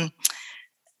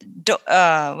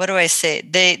what do I say?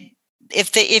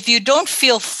 If you don't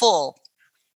feel full,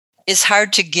 it's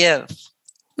hard to give.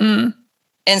 Mm.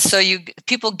 And so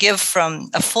people give from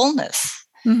a fullness.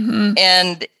 Mm-hmm.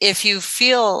 And if you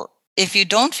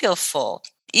don't feel full,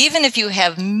 even if you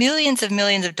have millions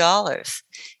of dollars,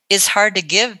 it's hard to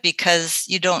give because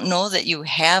you don't know that you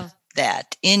have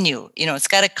that in you. It's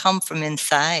got to come from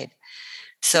inside.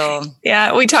 So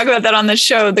yeah, we talk about that on the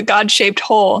show, the God-shaped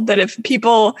hole, that if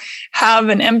people have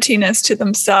an emptiness to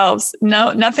themselves,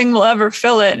 nothing will ever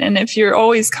fill it. And if you're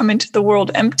always coming to the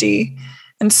world empty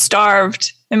and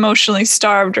starved, emotionally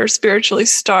starved or spiritually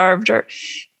starved, or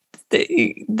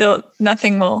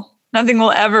nothing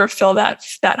will ever fill that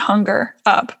hunger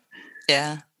up.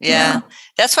 Yeah.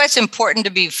 That's why it's important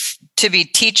to be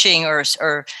teaching or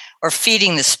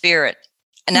feeding the spirit.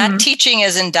 And not teaching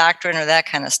as in doctrine or that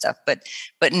kind of stuff, but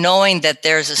knowing that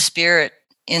there's a spirit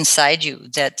inside you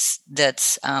that's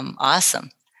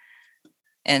awesome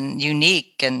and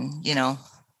unique, and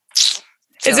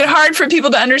Is it hard for people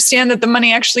to understand that the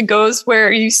money actually goes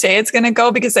where you say it's going to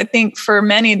go? Because I think for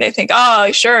many, they think,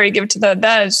 oh, sure, you give it to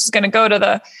that, it's just going to go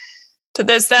to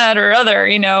this, that, or other,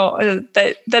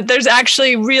 that there's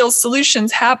actually real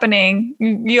solutions happening.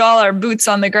 You all are boots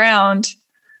on the ground.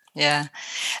 Yeah.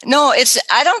 No,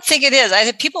 I don't think it is. I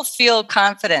think people feel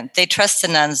confident. They trust the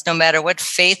nuns no matter what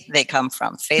faith they come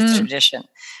from, faith tradition.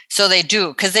 So they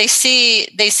do, because they see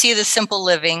the simple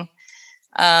living,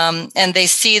 and they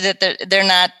see that they're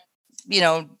not,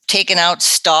 taking out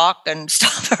stock and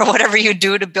stuff or whatever you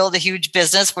do to build a huge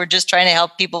business. We're just trying to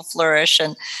help people flourish,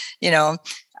 and,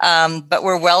 but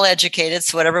we're well educated.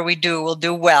 So whatever we do, we'll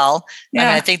do well. Yeah. And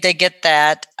I think they get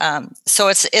that. So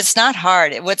it's not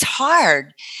hard. What's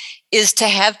hard is to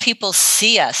have people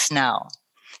see us now,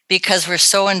 because we're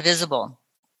so invisible.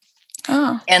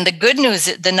 Oh. And the good news,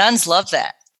 the nuns love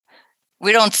that.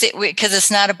 We don't think, because it's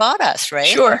not about us, right?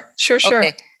 Sure.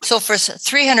 Okay. So for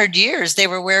 300 years, they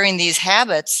were wearing these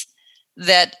habits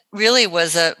that really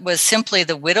was simply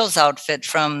the widow's outfit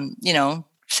from,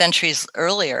 centuries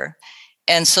earlier.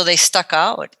 And so they stuck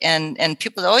out, and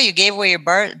people, you gave away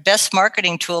your best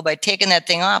marketing tool by taking that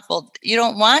thing off. Well,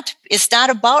 it's not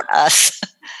about us.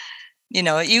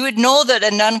 You would know that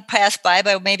a nun passed by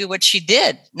maybe what she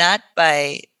did, not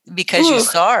because you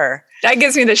saw her. That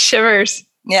gives me the shivers.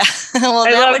 Yeah. Well,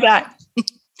 I love that.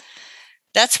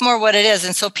 That's more what it is.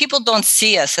 And so people don't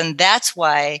see us. And that's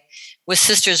why with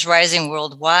Sisters Rising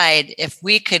Worldwide, if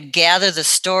we could gather the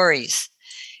stories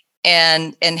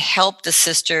and help the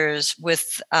sisters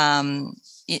with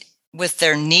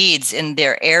their needs in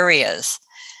their areas,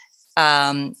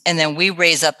 and then we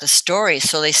raise up the stories,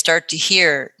 so they start to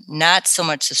hear not so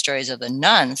much the stories of the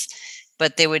nuns,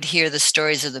 but they would hear the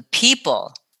stories of the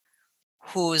people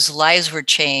whose lives were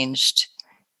changed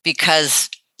because,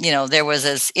 there was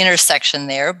this intersection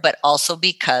there, but also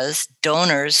because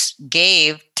donors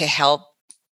gave to help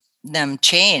them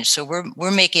change. So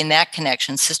we're making that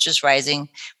connection. Sisters Rising,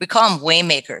 we call them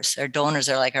waymakers. Our donors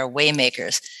are like our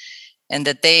waymakers, and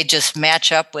that they just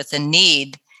match up with a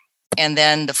need, and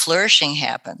then the flourishing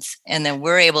happens, and then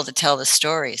we're able to tell the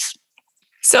stories.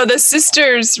 So the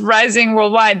Sisters Rising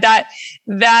Worldwide,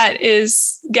 that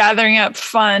is gathering up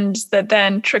funds that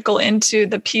then trickle into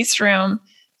the Peace Room,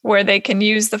 where they can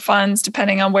use the funds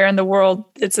depending on where in the world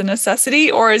it's a necessity?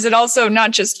 Or is it also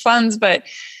not just funds, but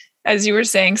as you were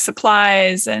saying,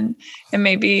 supplies and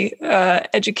maybe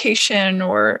education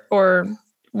or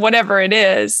whatever it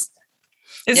is?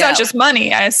 It's not just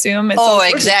money, I assume.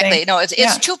 It's exactly. No,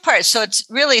 it's two parts. So it's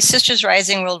really Sisters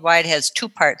Rising Worldwide has two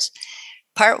parts.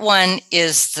 Part one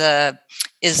is the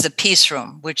Peace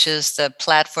Room, which is the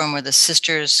platform where the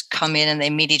sisters come in and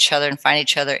they meet each other and find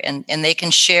each other, and they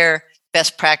can share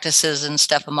best practices and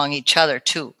stuff among each other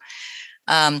too.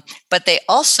 But they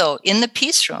also, in the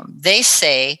Peace Room, they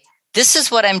say, this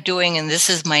is what I'm doing and this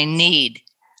is my need.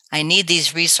 I need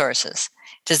these resources.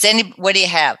 Does anybody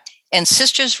have? And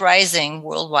Sisters Rising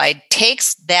Worldwide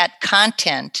takes that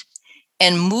content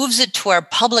and moves it to our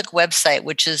public website,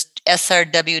 which is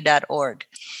srw.org.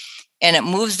 And it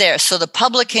moves there. So the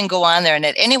public can go on there. And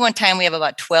at any one time, we have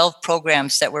about 12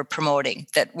 programs that we're promoting,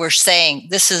 that we're saying,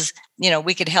 this is,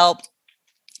 we could help.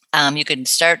 You can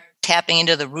start tapping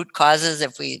into the root causes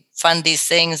if we fund these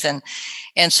things. And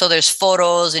so there's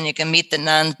photos, and you can meet the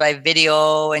nuns by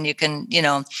video, and you can,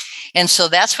 and so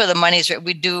that's where the money's.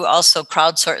 We do also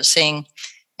crowdsourcing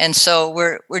And so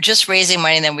we're just raising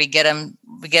money, and then we get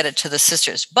it to the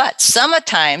sisters. But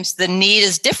sometimes the need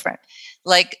is different.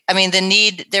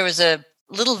 There was a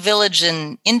little village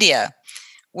in India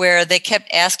where they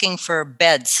kept asking for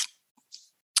beds.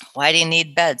 Why do you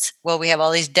need beds? Well, we have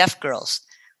all these deaf girls.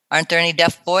 Aren't there any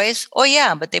deaf boys? Oh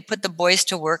yeah, but they put the boys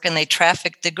to work and they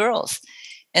traffic the girls.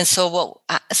 And so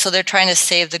they're trying to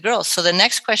save the girls. So the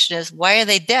next question is, why are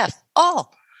they deaf? Oh,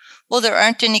 well, there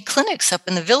aren't any clinics up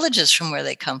in the villages from where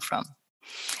they come from.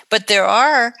 But there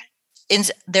are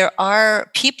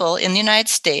people in the United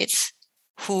States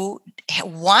who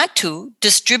want to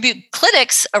distribute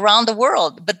clinics around the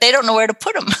world, but they don't know where to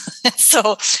put them.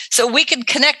 So we can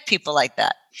connect people like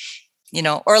that,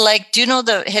 or like,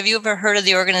 have you ever heard of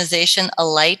the organization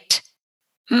Alight?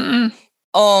 Mm-mm.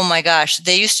 Oh my gosh.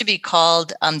 They used to be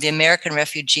called the American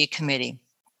Refugee Committee.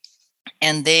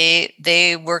 And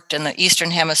they worked in the Eastern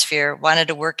Hemisphere, wanted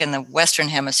to work in the Western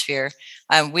Hemisphere.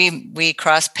 We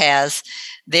crossed paths.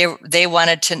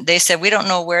 They said, we don't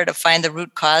know where to find the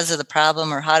root cause of the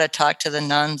problem or how to talk to the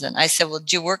nuns. And I said, well,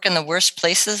 do you work in the worst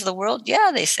places of the world?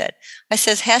 Yeah, they said. I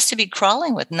says, has to be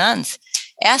crawling with nuns.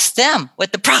 Ask them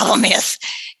what the problem is.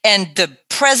 And the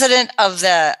president of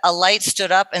the Alight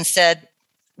stood up and said,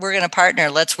 we're going to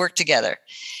partner. Let's work together.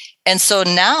 And so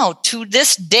now, to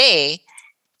this day,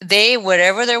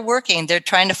 whatever they're working, they're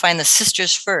trying to find the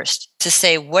sisters first to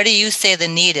say, what do you say the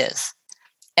need is?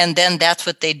 And then that's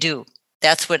what they do.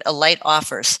 That's what Alight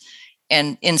offers.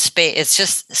 And in space, it's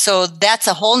just, so that's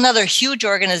a whole nother huge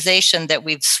organization that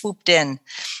we've swooped in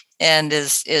and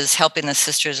is helping the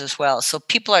sisters as well. So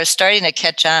people are starting to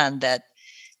catch on that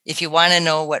if you want to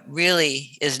know what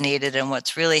really is needed and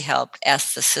what's really helped,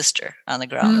 ask the sister on the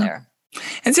ground there.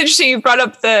 It's interesting you brought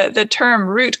up the term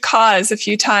root cause a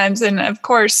few times. And of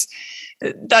course,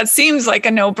 that seems like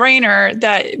a no-brainer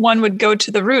that one would go to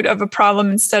the root of a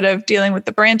problem instead of dealing with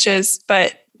the branches.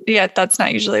 But yet that's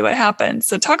not usually what happens.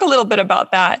 So talk a little bit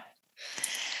about that.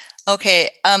 Okay.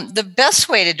 The best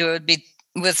way to do it would be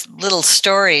with little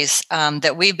stories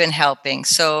that we've been helping.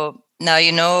 So now,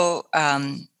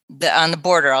 on the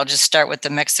border, I'll just start with the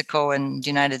Mexico and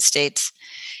United States.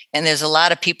 And there's a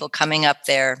lot of people coming up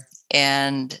there.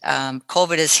 And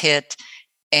COVID has hit,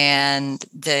 and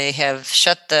they have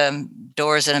shut the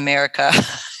doors in America,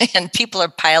 and people are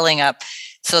piling up.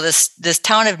 So this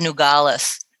town of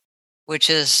Nogales, which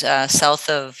is south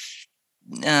of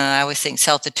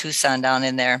Tucson, down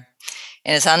in there,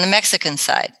 and it's on the Mexican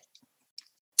side.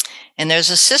 And there's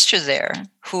a sister there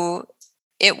who,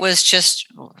 it was just,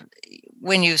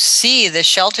 when you see the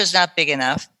shelter's not big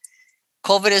enough,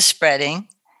 COVID is spreading,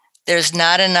 there's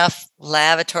not enough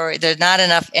lavatory, there's not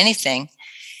enough anything.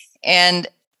 And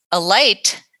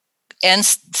Alight and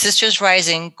Sisters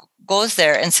Rising goes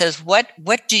there and says, what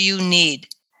do you need?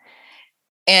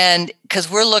 And because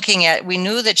we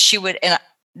knew that she would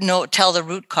tell the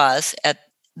root cause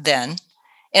then.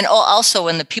 And also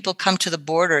when the people come to the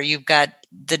border, you've got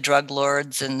the drug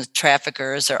lords and the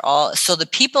traffickers so the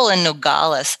people in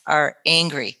Nogales are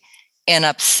angry and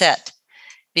upset,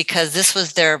 because this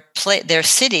was their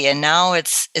city, and now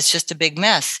it's just a big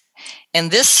mess.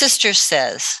 And this sister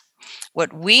says,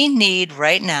 what we need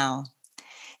right now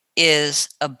is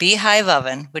a beehive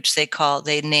oven, which they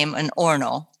name an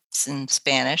horno. It's in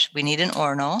Spanish. We need an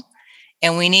horno,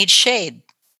 and we need shade.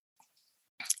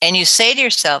 And you say to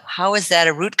yourself, how is that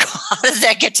a root cause? How does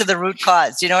that get to the root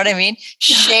cause? You know what I mean?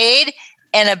 Shade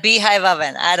and a beehive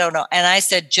oven. I don't know. And I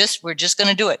said, we're just going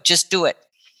to do it. Just do it.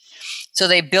 So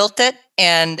they built it,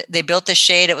 and they built the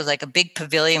shade. It was like a big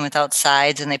pavilion without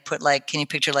sides. And they put can you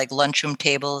picture lunchroom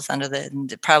tables under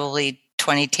probably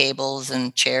 20 tables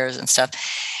and chairs and stuff.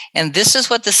 And this is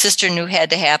what the sister knew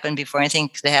had to happen before anything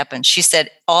could happen. She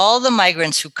said, all the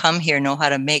migrants who come here know how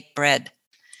to make bread.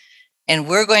 And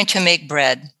we're going to make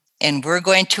bread, and we're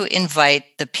going to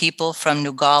invite the people from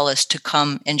Nogales to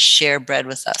come and share bread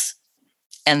with us.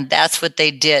 And that's what they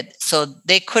did. So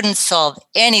they couldn't solve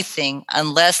anything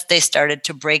unless they started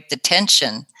to break the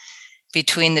tension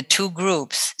between the two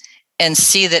groups and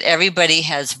see that everybody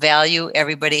has value,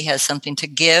 everybody has something to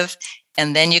give,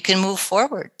 and then you can move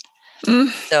forward.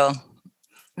 So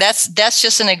that's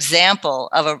just an example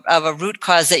of a root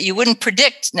cause that you wouldn't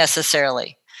predict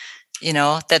necessarily.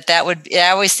 That would, I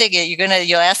always think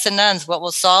you'll ask the nuns what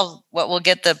will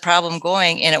get the problem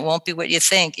going, and it won't be what you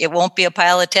think. It won't be a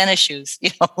pile of tennis shoes.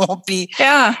 It won't be,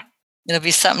 it'll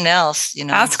be something else,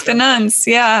 Ask the nuns.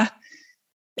 Yeah.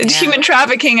 Human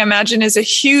trafficking, I imagine, is a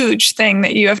huge thing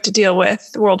that you have to deal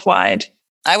with worldwide.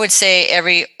 I would say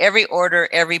every order,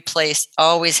 every place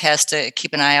always has to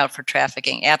keep an eye out for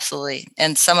trafficking. Absolutely.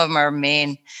 And some of them are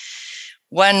main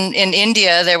One in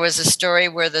India, there was a story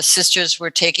where the sisters were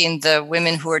taking the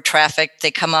women who were trafficked. They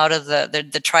come out of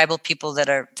the tribal people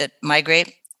that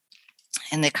migrate,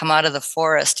 and they come out of the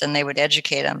forest, and they would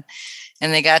educate them.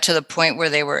 And they got to the point where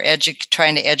they were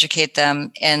trying to educate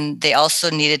them, and they also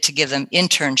needed to give them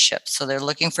internships. So they're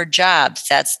looking for jobs.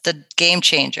 That's the game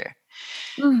changer.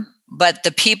 Mm. But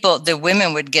the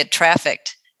women would get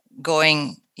trafficked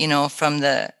going,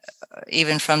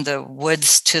 even from the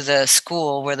woods to the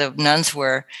school where the nuns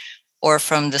were, or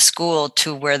from the school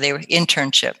to where they were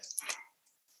internship.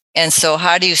 And so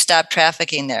how do you stop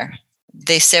trafficking there?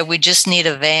 They said, we just need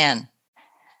a van.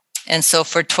 And so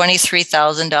for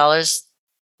 $23,000,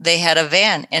 they had a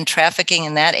van, and trafficking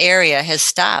in that area has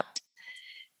stopped.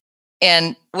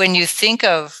 And when you think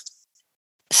of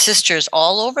sisters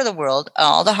all over the world,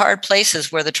 all the hard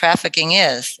places where the trafficking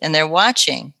is, and they're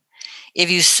watching,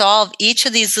 if you solve each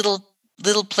of these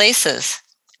little places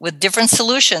with different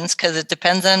solutions, because it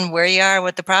depends on where you are,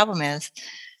 what the problem is,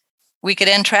 we could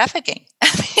end trafficking.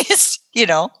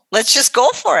 Let's just go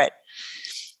for it.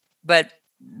 But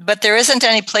there isn't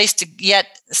any place to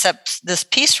yet except this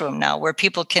peace room now, where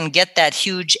people can get that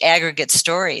huge aggregate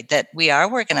story that we are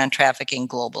working on trafficking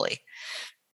globally.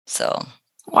 So,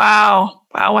 wow.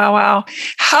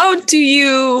 How do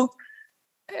you,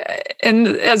 and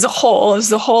as the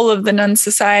whole of the Nun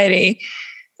Society,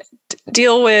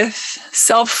 deal with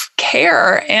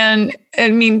self-care? And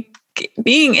I mean,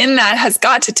 being in that has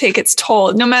got to take its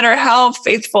toll, no matter how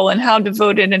faithful and how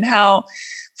devoted and how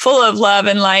full of love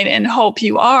and light and hope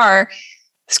you are.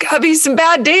 There's got to be some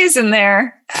bad days in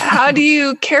there. How do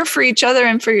you care for each other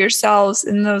and for yourselves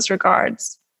in those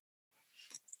regards?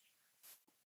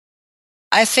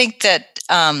 I think that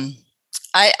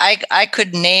I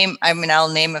could name, I'll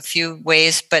name a few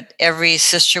ways, but every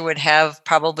sister would have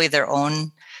probably their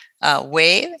own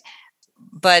way.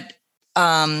 But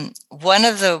one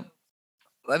of the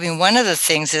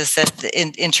things is that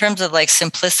in terms of like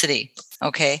simplicity,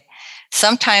 okay,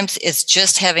 sometimes it's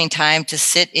just having time to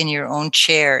sit in your own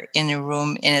chair in a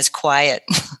room and it's quiet.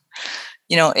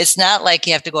 It's not like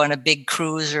you have to go on a big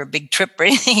cruise or a big trip or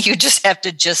anything. You just have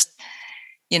to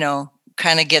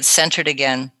kind of get centered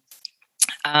again.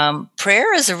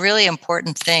 Prayer is a really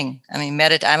important thing. I mean,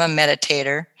 I'm a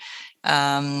meditator,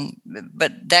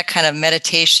 but that kind of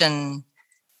meditation,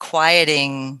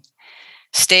 quieting,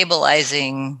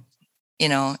 stabilizing,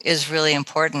 is really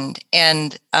important.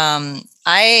 And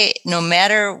no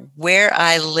matter where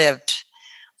I lived,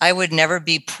 I would never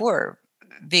be poor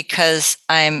because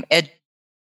I'm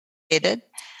educated.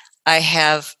 I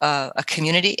have a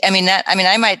community.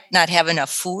 I might not have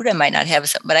enough food. I might not have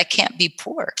something, but I can't be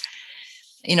poor.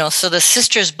 So the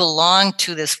sisters belong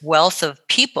to this wealth of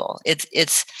people. It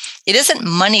isn't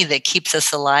money that keeps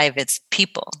us alive. It's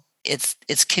people.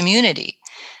 It's community.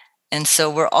 And so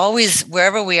we're always,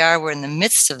 wherever we are, we're in the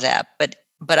midst of that. But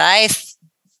I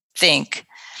think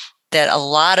that a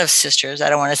lot of sisters, I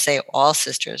don't want to say all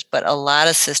sisters, but a lot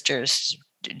of sisters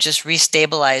just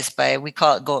restabilize by, we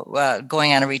call it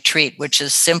going on a retreat, which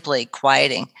is simply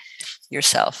quieting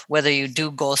yourself, whether you do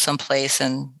go someplace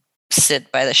and sit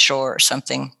by the shore or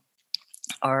something,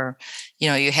 or,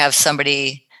 you have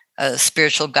somebody, a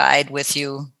spiritual guide with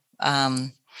you,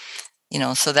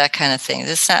 so that kind of thing.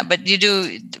 It's not, but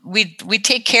we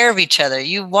take care of each other.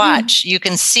 You watch, you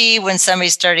can see when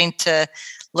somebody's starting to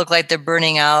look like they're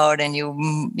burning out, and you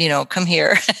come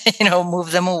here,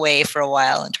 move them away for a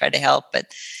while and try to help.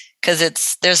 But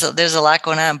because there's a lot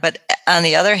going on. But on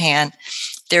the other hand,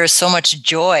 there is so much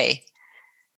joy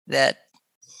that,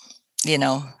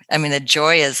 the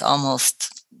joy is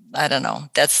almost, I don't know,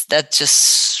 that's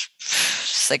just,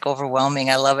 it's like overwhelming.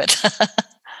 I love it.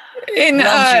 It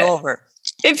runs you over.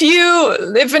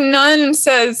 If a nun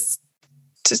says,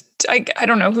 I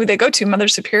don't know who they go to, Mother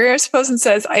Superior, I suppose, and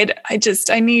says,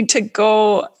 I need to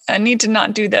go, I need to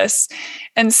not do this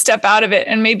and step out of it,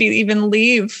 and maybe even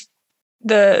leave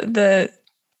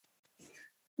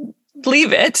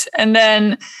leave it. And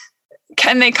then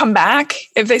can they come back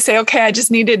if they say, okay, I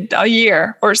just needed a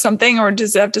year or something, or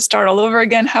does it have to start all over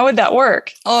again? How would that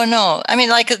work? Oh, no.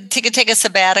 Like take a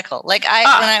sabbatical. Like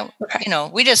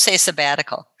we just say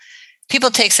sabbatical. People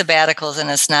take sabbaticals, and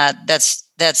it's not,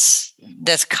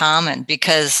 that's common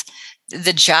because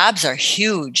the jobs are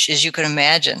huge, as you can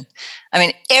imagine.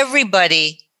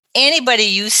 Anybody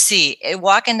you see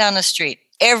walking down the street,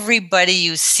 everybody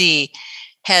you see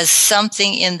has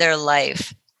something in their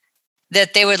life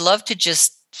that they would love to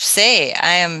just say,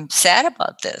 I am sad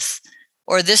about this,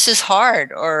 or this is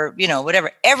hard, or,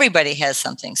 whatever. Everybody has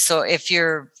something. So if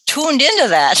you're tuned into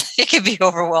that, it can be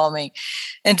overwhelming.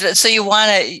 And so you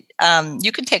want to,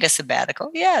 you can take a sabbatical.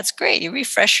 Yeah, it's great. You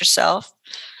refresh yourself.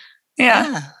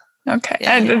 Yeah. Okay.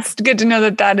 Yeah. And it's good to know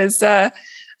that that is a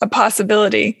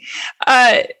possibility.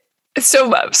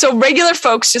 So regular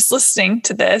folks just listening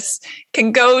to this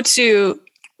can go to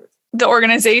the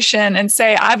organization and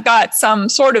say, I've got some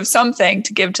sort of something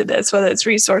to give to this, whether it's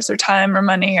resource or time or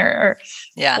money or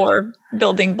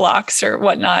building blocks or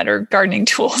whatnot, or gardening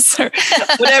tools or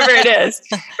whatever it is,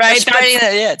 right?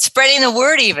 Spreading the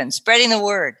word, spreading the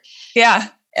word. Yeah.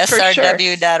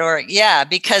 SRW.org. Yeah.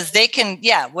 Because they can,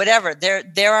 whatever.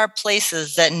 There are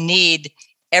places that need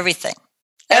everything.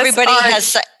 Everybody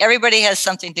has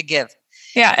something to give.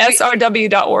 Yeah.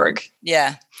 SRW.org.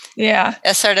 Yeah. Yeah.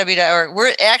 SRW.org.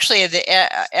 We're actually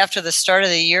after the start of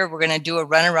the year, we're going to do a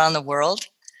run around the world.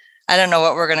 I don't know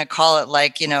what we're going to call it.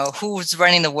 Like, who's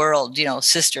running the world,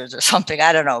 sisters or something.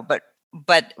 I don't know. But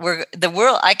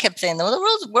I kept saying,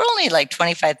 we're only like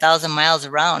 25,000 miles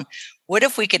around. What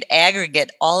if we could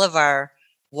aggregate all of our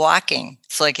walking?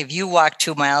 So like if you walk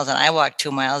 2 miles and I walk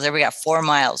 2 miles, then we got 4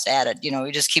 miles added.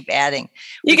 We just keep adding.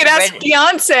 You could ask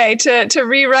Beyonce to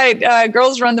rewrite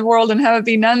Girls Run the World and have it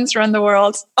be Nuns Run the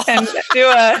World and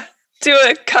do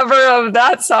a cover of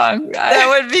that song. That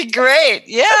would be great.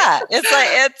 Yeah.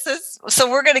 So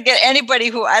we're going to get anybody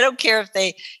who, I don't care if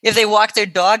they walk their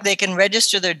dog, they can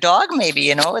register their dog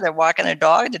maybe, they're walking a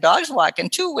dog, the dog's walking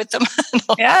too with them.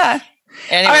 Yeah.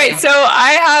 Anyway. All right. So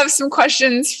I have some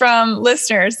questions from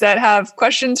listeners that have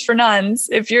questions for nuns.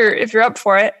 If you're up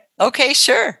for it. Okay,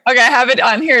 sure. Okay. I have it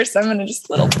on here. So I'm going to just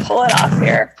pull it off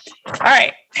here. All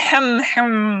right.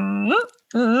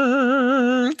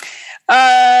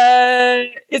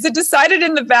 Is it decided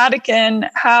in the Vatican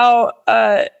how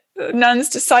nuns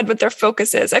decide what their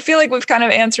focus is? I feel like we've kind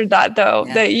of answered that though,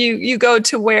 that you go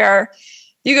to where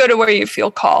you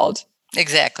feel called.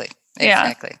 Exactly.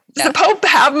 Yeah. Does the Pope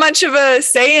have much of a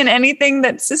say in anything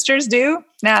that sisters do?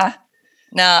 Nah.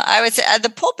 No, I would say the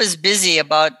Pope is busy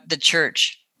about the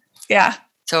church. Yeah.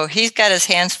 So he's got his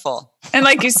hands full. And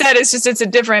like you said, it's a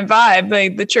different vibe.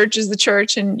 Like the church is the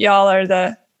church and y'all are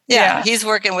the... Yeah. He's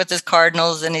working with his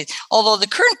cardinals although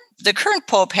the current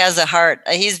Pope has a heart.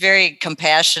 He's very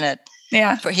compassionate.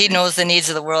 Yeah. He knows the needs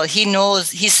of the world. He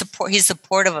knows he's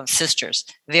supportive of sisters,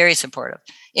 very supportive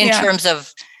in terms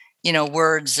of,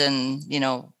 words and,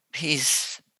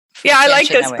 he's. Yeah, I like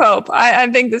this Pope. I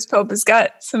think this Pope has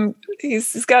got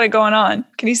he's got it going on.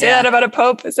 Can you say that about a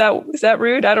Pope? Is that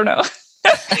rude? I don't know.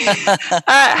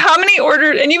 How many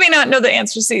orders, and you may not know the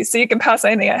answer, so you can pass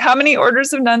anything out. How many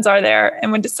orders of nuns are there?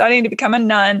 And when deciding to become a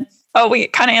nun, we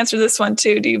kind of answered this one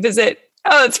too. Do you visit?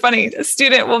 Oh, it's funny. A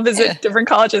student will visit different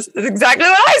colleges. That's exactly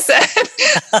what I said.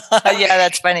 Yeah,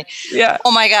 that's funny. Yeah.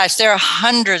 Oh my gosh, there are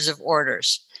hundreds of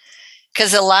orders.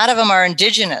 Because a lot of them are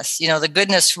indigenous, the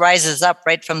goodness rises up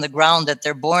right from the ground that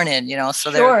they're born in,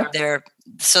 so they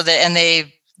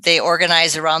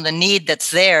organize around the need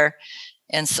that's there.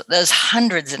 And so there's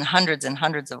hundreds and hundreds and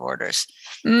hundreds of orders.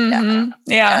 Mm-hmm.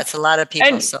 Yeah. It's a lot of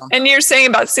people. And you're saying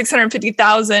about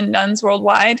 650,000 nuns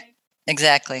worldwide?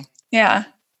 Exactly. Yeah.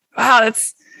 Wow.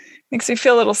 That's makes me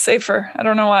feel a little safer. I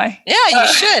don't know why. Yeah, you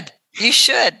should. You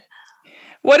should.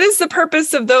 What is the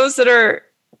purpose of those that are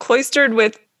cloistered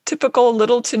with typical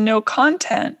little to no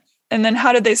content? And then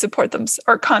how do they support them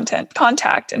or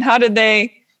contact? And how do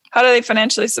they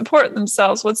financially support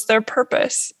themselves? What's their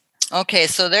purpose? Okay.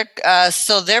 So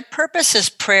their purpose is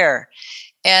prayer,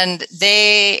 and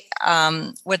they,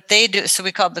 what they do, so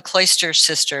we call them the cloister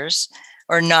sisters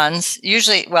or nuns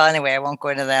usually. Well, anyway, I won't go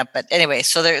into that, but anyway,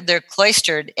 so they're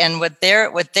cloistered, and what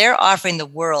they're offering the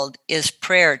world is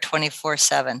prayer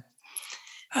 24/7.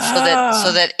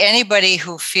 So that anybody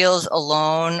who feels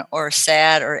alone or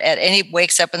sad or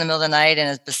wakes up in the middle of the night and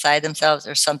is beside themselves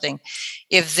or something,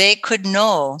 if they could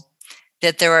know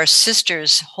that there are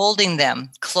sisters holding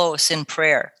them close in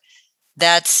prayer,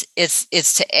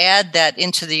 it's to add that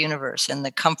into the universe and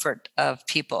the comfort of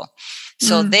people.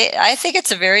 So I think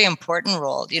it's a very important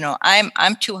role.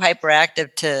 I'm too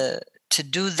hyperactive to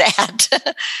do that.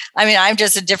 I mean, I'm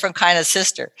just a different kind of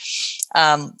sister.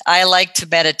 I like to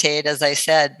meditate, as I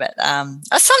said, but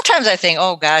sometimes I think,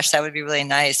 oh gosh, that would be really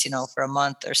nice, for a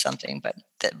month or something. But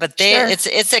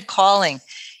it's a calling,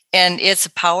 and it's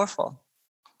powerful.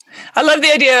 I love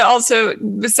the idea also,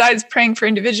 besides praying for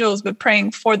individuals, but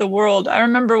praying for the world. I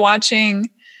remember watching,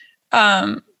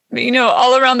 all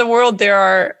around the world, there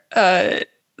are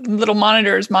little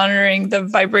monitors monitoring the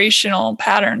vibrational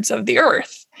patterns of the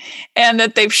earth. and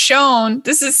that they've shown,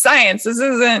 this is science. This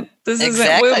isn't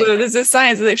woo-woo. This is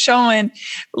science. They've shown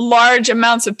large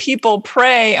amounts of people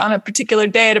pray on a particular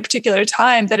day at a particular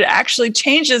time, that it actually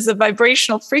changes the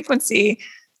vibrational frequency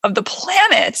of the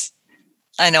planet.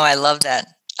 I know. I love that.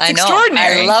 I know.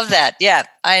 Extraordinary. I love that. Yeah,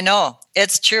 I know.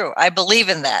 It's true. I believe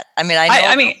in that. I mean, I know.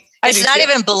 I mean, it's not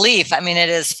even belief. I mean, it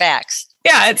is facts.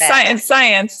 Yeah, it's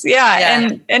science. Yeah.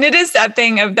 And it is that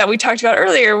thing that we talked about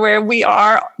earlier, where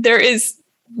there is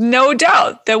no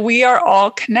doubt that we are all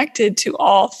connected to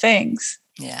all things.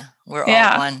 Yeah. We're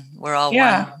all one. We're all one.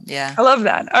 Yeah. I love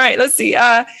that. All right, let's see.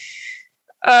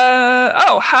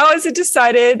 How is it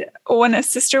decided when a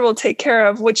sister will take care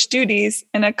of which duties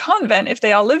in a convent if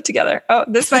they all live together? Oh,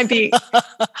 this might be,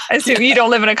 I assume you don't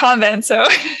live in a convent, so.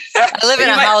 I live in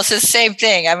a house, the same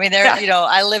thing. I mean,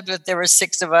 there were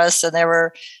 6 of us, and there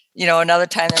were, another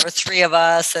time there were 3 of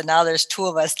us, and now there's 2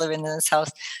 of us living in this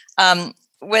house.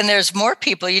 When there's more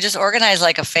people, you just organize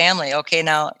like a family. Okay,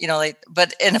 now,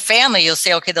 but in a family, you'll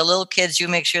say, okay, the little kids, you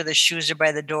make sure the shoes are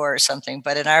by the door or something.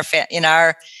 But in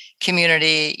our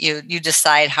community, you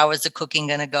decide how is the cooking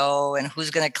going to go and who's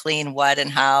going to clean what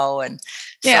and how. And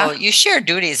so you share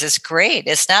duties. It's great.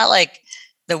 It's not like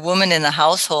the woman in the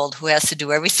household who has to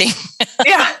do everything.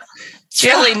 Yeah. It's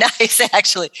really nice,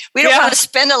 actually. We don't want to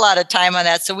spend a lot of time on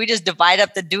that. So we just divide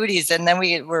up the duties, and then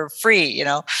we're free,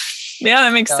 Yeah,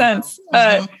 that makes sense.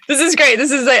 This is great.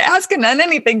 This is like Ask a Nun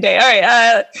Anything Day. All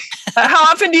right. How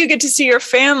often do you get to see your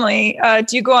family?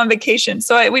 Do you go on vacation?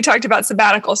 So we talked about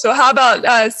sabbatical. So how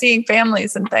about seeing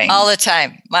families and things? All the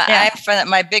time.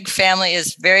 My big family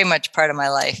is very much part of my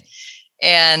life.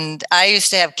 And I used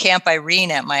to have Camp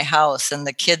Irene at my house, and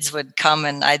the kids would come,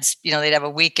 and they'd have a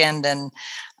weekend, and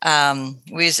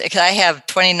because I have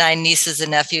 29 nieces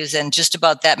and nephews, and just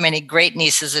about that many great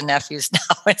nieces and nephews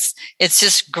now. It's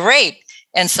just great.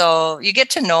 And so you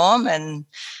get to know them, and,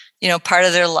 part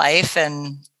of their life,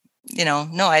 and,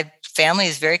 family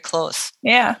is very close.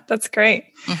 Yeah, that's great.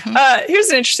 Here's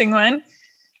an interesting one.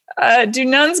 Do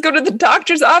nuns go to the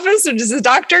doctor's office, or does the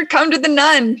doctor come to the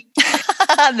nun?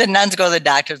 The nuns go to the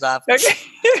doctor's office.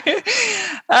 Okay.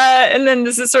 And then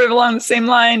this is sort of along the same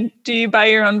line. Do you buy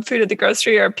your own food at the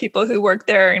grocery, or people who work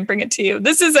there and bring it to you?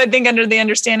 This is, I think, under the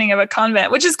understanding of a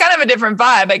convent, which is kind of a different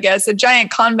vibe, I guess. A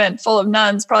giant convent full of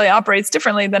nuns probably operates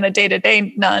differently than a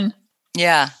day-to-day nun.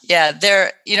 Yeah.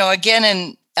 There,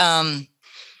 again,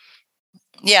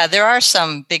 there are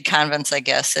some big convents, I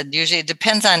guess. And usually it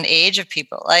depends on age of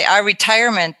people. Like our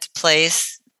retirement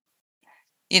place,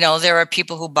 there are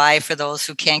people who buy for those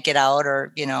who can't get out,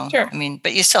 or, Sure.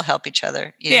 but you still help each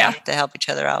other. You have to help each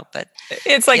other out. But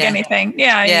it's like anything.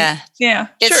 Yeah.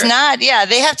 It's not,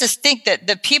 they have to think that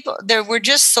the people there, we're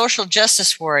just social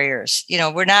justice warriors.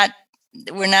 We're not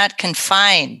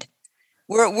confined.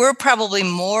 We're probably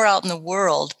more out in the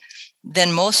world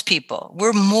than most people.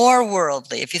 We're more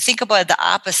worldly. If you think about it, the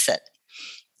opposite,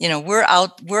 we're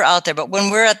out there. But when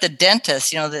we're at the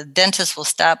dentist, the dentist will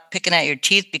stop picking at your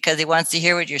teeth because he wants to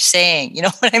hear what you're saying. You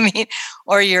know what I mean?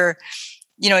 Or you're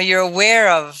aware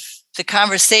of the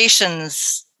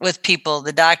conversations with people,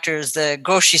 the doctors, the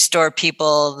grocery store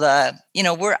people,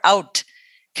 we're out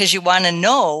because you want to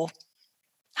know,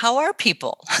 how are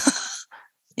people?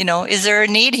 Is there a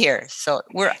need here? So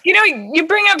you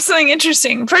bring up something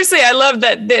interesting. Firstly, I love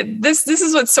that this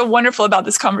is what's so wonderful about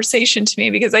this conversation to me,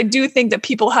 because I do think that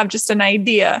people have just an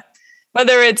idea,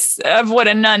 whether it's of what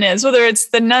a nun is, whether it's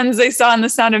the nuns they saw in The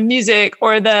Sound of Music,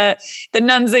 or the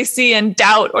nuns they see in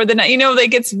Doubt, or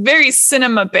like it's very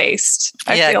cinema based.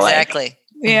 I feel exactly. Like.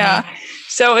 Yeah.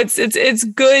 So it's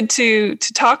good to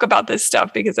talk about this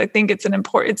stuff, because I think it's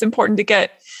important to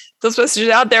get those messages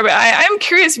out there. But I'm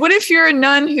curious, what if you're a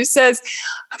nun who says,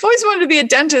 I've always wanted to be a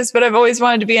dentist, but I've always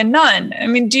wanted to be a nun? I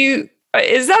mean,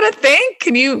 is that a thing?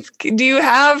 Do you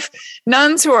have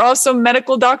nuns who are also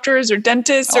medical doctors or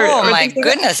dentists? Or my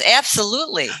goodness.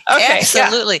 Absolutely. Okay,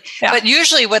 absolutely. Yeah. But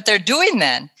usually what they're doing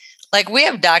then, like we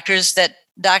have doctors that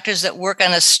work on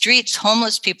the streets,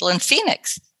 homeless people in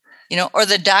Phoenix, or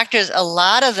the doctors, a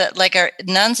lot of like our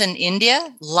nuns in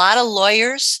India, a lot of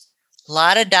lawyers, a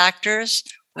lot of doctors.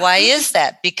 Why is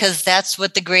that? Because that's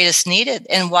what the greatest needed.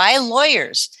 And why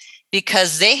lawyers?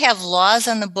 Because they have laws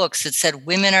on the books that said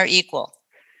women are equal,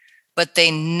 but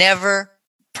they never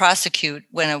prosecute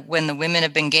when the women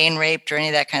have been gang raped or any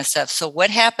of that kind of stuff. So what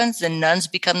happens? The nuns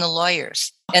become the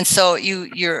lawyers. And so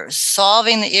you're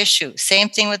solving the issue. Same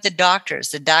thing with the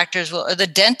doctors. The doctors or the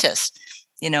dentist.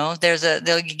 They'll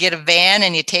get a van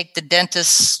and you take the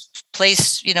dentist's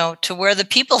place, to where the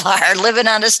people are living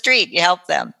on the street. You help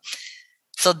them.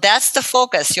 So that's the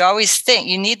focus. You always think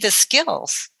you need the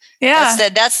skills. Yeah.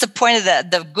 That's the point of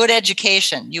the good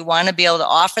education. You want to be able to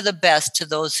offer the best to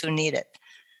those who need it.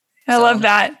 I love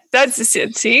that. That's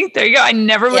it. See, there you go. I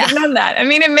never would have known that. I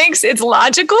mean, it's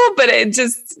logical, but it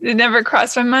never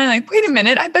crossed my mind. Like, wait a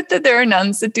minute, I bet that there are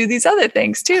nuns that do these other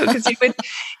things too. Because you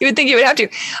would think you would have to.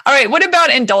 All right. What about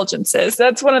indulgences?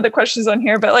 That's one of the questions on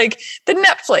here, but like the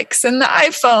Netflix and the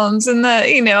iPhones and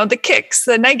the kicks,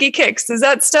 the Nike kicks, is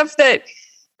that stuff that,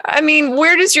 I mean,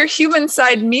 where does your human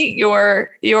side meet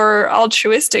your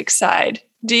altruistic side?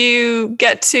 Do you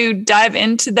get to dive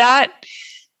into that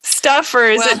stuff, or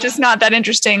is it just not that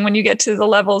interesting when you get to the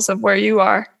levels of where you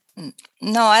are?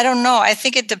 No, I don't know. I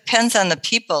think it depends on the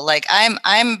people. Like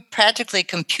I'm practically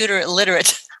computer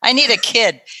illiterate. I need a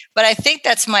kid, but I think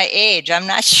that's my age. I'm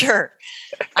not sure.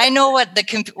 I know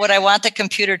what I want the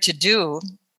computer to do,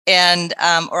 and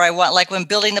or I want, like when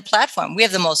building the platform. We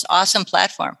have the most awesome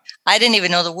platform. I didn't even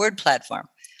know the word platform.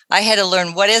 I had to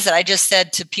learn, what is it? I just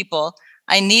said to people,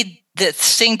 I need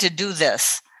this thing to do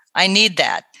this. I need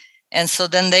that. And so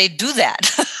then they do that.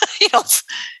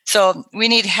 So we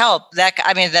need help.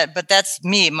 But that's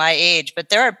me, my age. But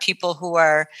there are people who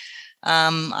are,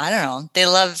 I don't know, they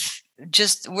love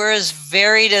we're as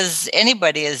varied as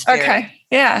anybody is varied. Okay.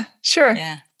 Yeah, sure.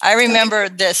 Yeah. I remember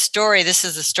this story. This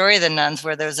is the story of the nuns,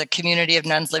 where there was a community of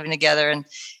nuns living together,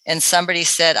 and somebody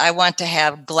said, I want to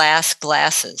have glass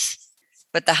glasses,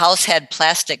 but the house had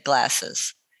plastic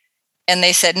glasses. And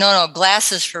they said, no,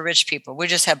 glasses for rich people. We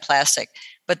just have plastic.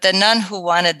 But the nun who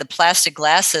wanted the plastic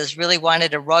glasses really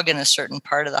wanted a rug in a certain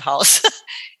part of the house.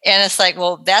 And it's like,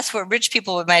 well, that's what rich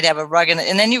people might have, a rug in it.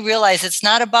 And then you realize it's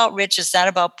not about rich. It's not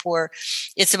about poor.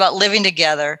 It's about living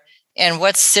together. And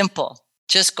what's simple?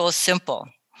 Just go simple.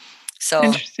 So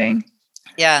interesting.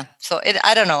 Yeah. So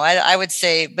I don't know. I would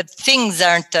say, but things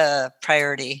aren't a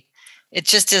priority. It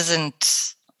just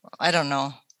isn't. I don't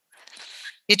know.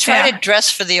 You try to dress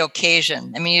for the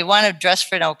occasion. I mean, you want to dress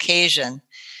for an occasion,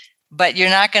 but you're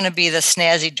not going to be the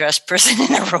snazzy dressed person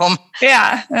in a room.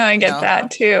 Yeah, no, I get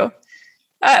that too.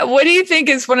 What do you think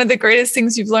is one of the greatest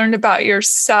things you've learned about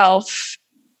yourself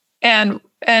and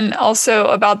also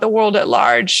about the world at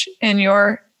large in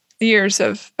your years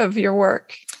of your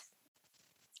work?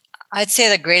 I'd say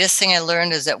the greatest thing I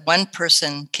learned is that one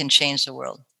person can change the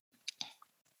world.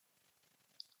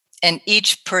 And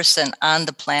each person on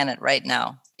the planet right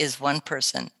now is one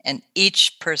person, and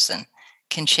each person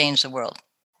can change the world.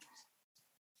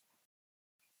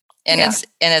 And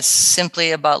it's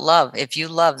simply about love. If you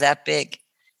love that big,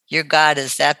 your God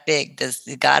is that big.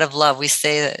 The God of love. We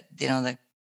say that,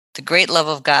 the great love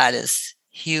of God is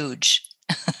huge.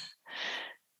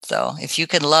 So if you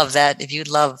can love that, if you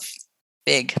love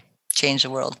big, change the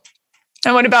world.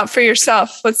 And what about for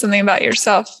yourself? What's something about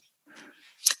yourself?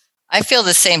 I feel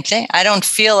the same thing. I don't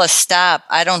feel a stop.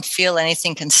 I don't feel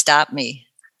anything can stop me.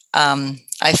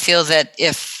 I feel that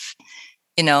if,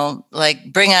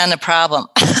 like bring on the problem,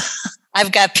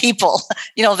 I've got people,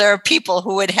 there are people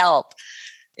who would help.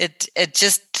 I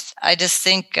just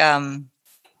think, and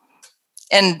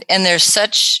there's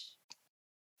such,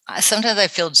 sometimes I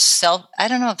feel I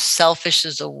don't know if selfish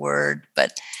is a word,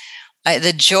 but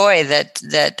the joy that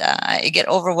I get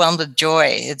overwhelmed with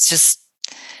joy. It's just,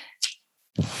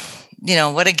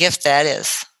 what a gift that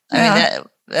is. I mean,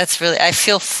 that's really, I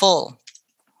feel full.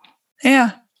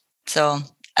 Yeah. So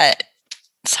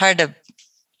it's hard to.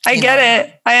 I get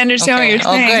it. I understand what you're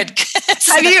saying. Oh, good.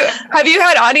 Have you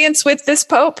had audience with this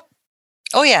Pope?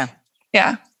 Oh, yeah.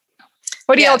 Yeah.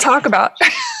 What do y'all talk about?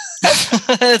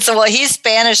 So, well, he's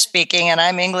Spanish speaking and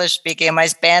I'm English speaking, and my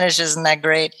Spanish isn't that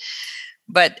great.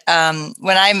 But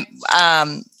when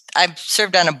I've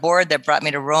served on a board that brought me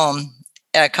to Rome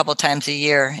a couple times a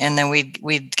year, and then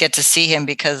we'd get to see him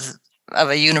because of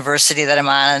a university that I'm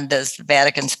on, and the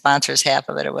Vatican sponsors half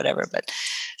of it or whatever. But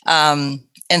and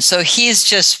so he's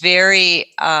just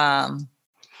very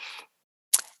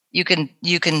you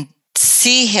can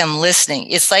see him listening.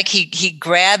 It's like he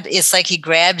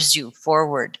grabs you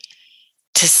forward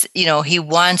to, he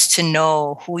wants to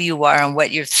know who you are and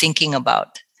what you're thinking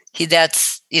about.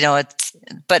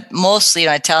 But mostly,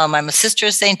 I tell him I'm a sister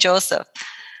of St. Joseph.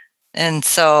 And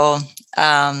so,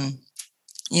 and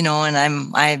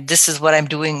this is what I'm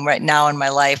doing right now in my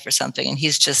life or something. And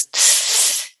he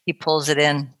pulls it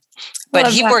in.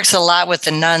 But he works a lot with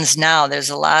the nuns now. There's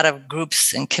a lot of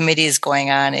groups and committees going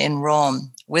on in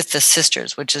Rome with the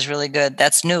sisters, which is really good.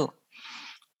 That's new.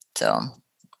 So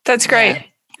that's great. Yeah.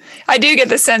 I do get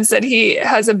the sense that he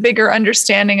has a bigger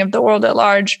understanding of the world at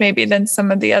large, maybe than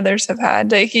some of the others have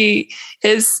had. Like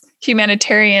his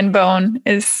humanitarian bone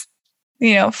is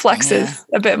flexes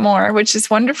a bit more, which is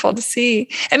wonderful to see.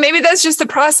 And maybe that's just the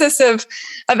process of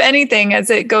anything as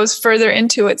it goes further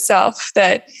into itself,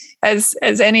 that as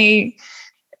any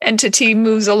entity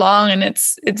moves along in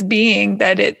its being,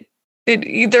 that it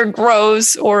either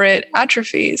grows or it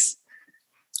atrophies.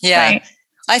 Yeah. Right?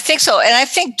 I think so. And I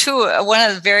think too, one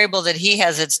of the variables that he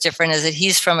has that's different is that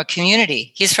he's from a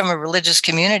community. He's from a religious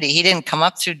community. He didn't come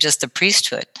up through just the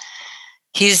priesthood.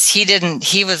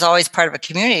 He was always part of a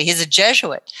community. He's a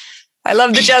Jesuit. I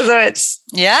love the Jesuits.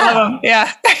 Yeah.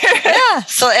 Yeah. Yeah.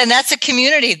 So, and that's a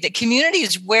community. The community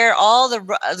is where all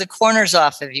the corners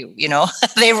off of you,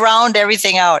 they round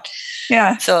everything out.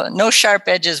 Yeah. So no sharp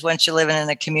edges once you're living in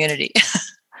a community.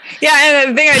 Yeah.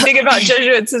 And the thing I think about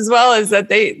Jesuits as well is that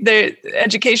their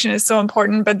education is so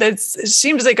important, but it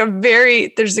seems like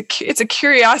it's a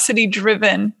curiosity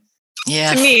driven.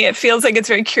 Yeah. To me, it feels like it's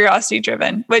very curiosity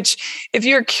driven, which if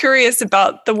you're curious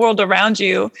about the world around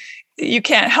you, you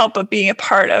can't help but being a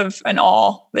part of an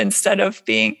all, instead of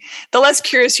being, the less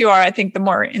curious you are, I think the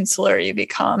more insular you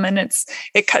become, and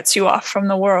it cuts you off from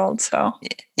the world. So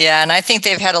yeah. And I think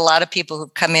they've had a lot of people who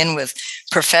come in with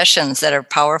professions that are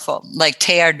powerful, like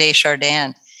Teilhard de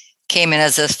Chardin came in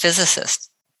as a physicist.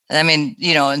 I mean,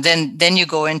 and then you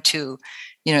go into,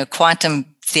 quantum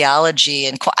theology,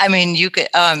 and you could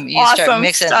you awesome start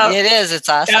mixing stuff. It's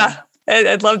awesome. Yeah,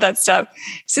 I love that stuff.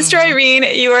 Sister Irene,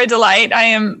 you are a delight. I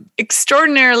am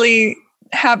extraordinarily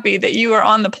happy that you are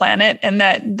on the planet and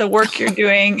that the work you're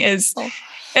doing is,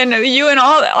 and you and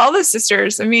all the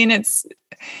sisters. I mean,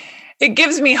 it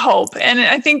gives me hope, and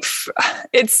I think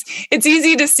it's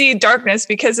easy to see darkness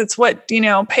because it's what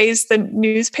pays the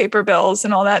newspaper bills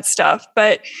and all that stuff.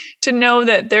 But to know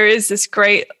that there is this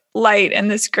great light and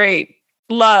this great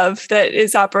love that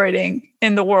is operating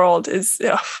in the world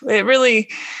it really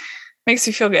makes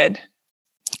me feel good.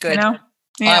 Good. Yeah.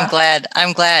 I'm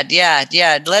glad.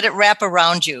 Yeah. Let it wrap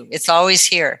around you. It's always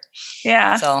here.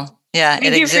 Yeah. So yeah.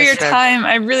 Thank you for your time.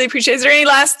 I really appreciate it. Is there any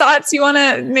last thoughts you want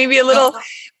to, maybe a little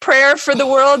prayer for the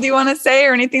world you want to say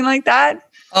or anything like that?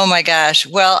 Oh my gosh.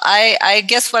 Well, I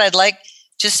guess what I'd like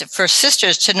just for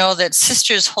sisters to know that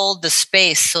sisters hold the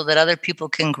space so that other people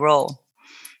can grow.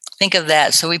 Think of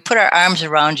that. So we put our arms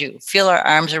around you, feel our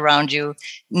arms around you,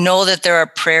 know that there are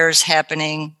prayers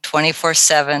happening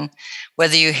 24/7.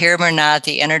 Whether you hear them or not,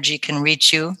 the energy can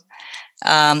reach you.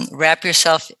 Wrap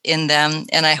yourself in them.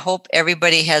 And I hope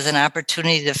everybody has an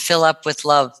opportunity to fill up with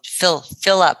love. Fill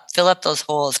up those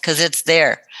holes, because it's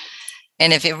there.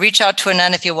 And if you reach out to a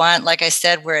nun if you want, like I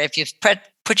said, where if you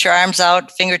put your arms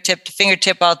out, fingertip to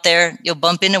fingertip out there, you'll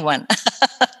bump into one.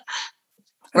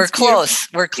 We're close.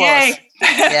 We're close. Yay.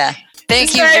 Yeah.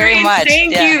 Thank you very much.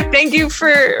 Thank you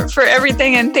for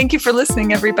everything, and thank you for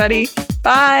listening, everybody.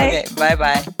 Bye. Okay,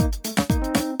 bye-bye.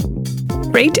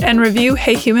 Rate and review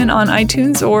Hey Human on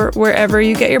iTunes or wherever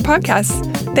you get your podcasts.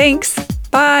 Thanks.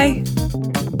 Bye.